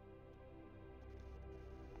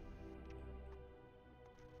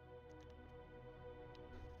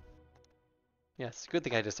 Yes, good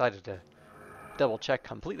thing I decided to double check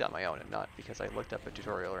completely on my own and not because I looked up a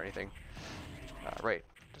tutorial or anything. Right,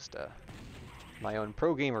 just my own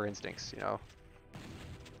pro gamer instincts, you know.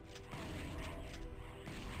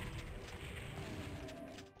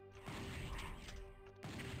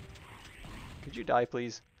 Could you die,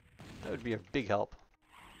 please? That would be a big help.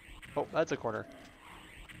 Oh, that's a corner.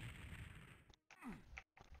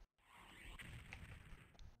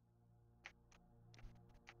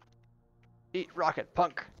 Eat rocket,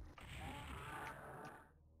 punk!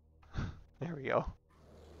 There we go.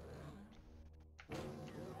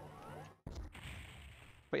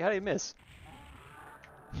 Wait, how did I miss?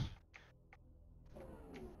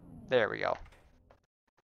 There we go.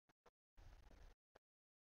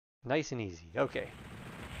 Nice and easy. Okay.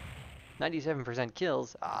 97%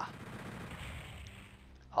 kills. Ah.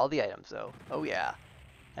 All the items, though. Oh, yeah.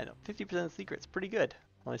 I know. 50% secrets. Pretty good.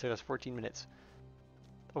 Only took us 14 minutes.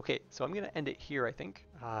 Okay, so I'm going to end it here, I think.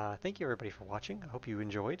 Thank you, everybody, for watching. I hope you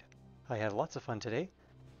enjoyed. I had lots of fun today.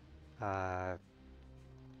 Yeah,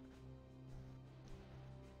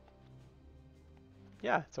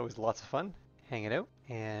 it's always lots of fun hanging out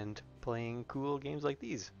and playing cool games like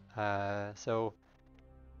these. So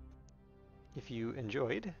if you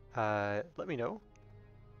enjoyed, let me know.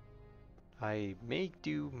 I may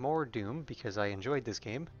do more Doom because I enjoyed this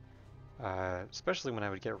game, especially when I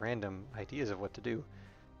would get random ideas of what to do.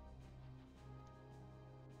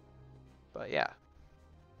 But yeah,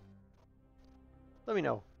 let me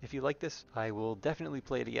know. If you like this, I will definitely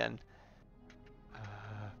play it again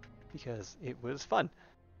because it was fun.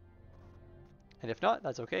 And if not,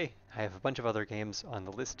 that's okay. I have a bunch of other games on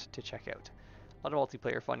the list to check out. A lot of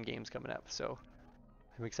multiplayer fun games coming up, so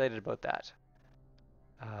I'm excited about that.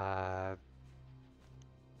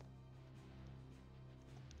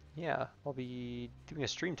 Yeah, I'll be doing a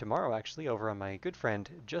stream tomorrow actually over on my good friend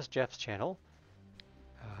Just Jeff's channel.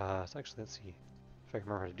 So actually, let's see if I can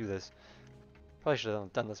remember how to do this. Probably should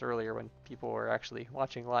have done this earlier when people were actually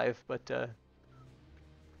watching live, but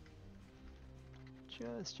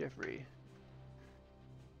Just Jeffrey.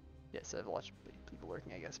 Yes, I've watched people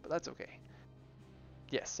lurking, I guess, but that's okay.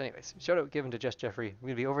 Yes, anyways, shout out given to Just Jeffrey. I'm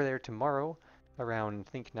going to be over there tomorrow around,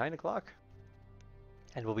 I think, 9 o'clock.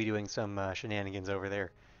 And we'll be doing some shenanigans over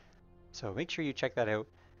there. So make sure you check that out.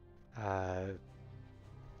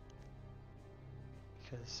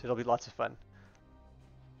 Because it'll be lots of fun.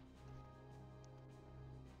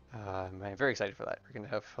 I'm very excited for that. We're going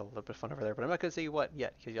to have a little bit of fun over there, but I'm not going to say what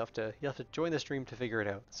yet, because you have to join the stream to figure it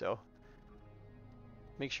out. So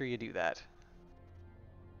make sure you do that.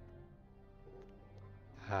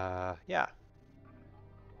 Yeah.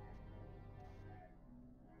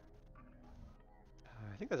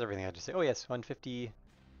 I think that's everything I had to say. Oh yes, 150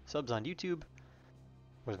 subs on YouTube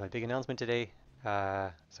was my big announcement today.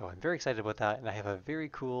 So I'm very excited about that, and I have a very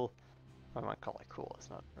cool, I might call it cool, it's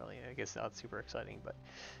not really, I guess not super exciting, but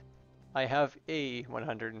I have a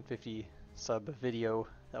 150 sub video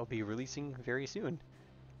that will be releasing very soon.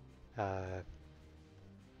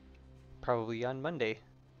 Probably on Monday.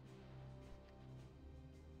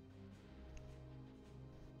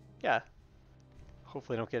 yeah,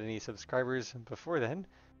 hopefully I don't get any subscribers before then.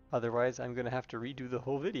 Otherwise, I'm going to have to redo the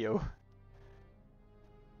whole video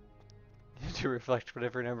to reflect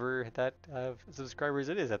whatever number that of subscribers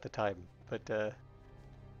it is at the time. But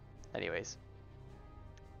anyways,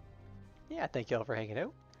 yeah, thank you all for hanging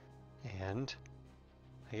out. And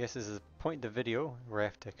I guess this is the point in the video where I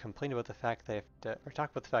have to complain about the fact that I have to, or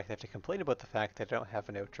talk about the fact that I have to complain about the fact that I don't have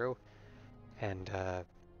an outro. And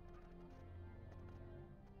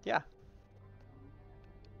yeah,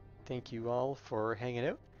 thank you all for hanging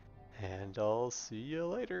out, and I'll see you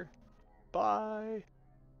later. Bye!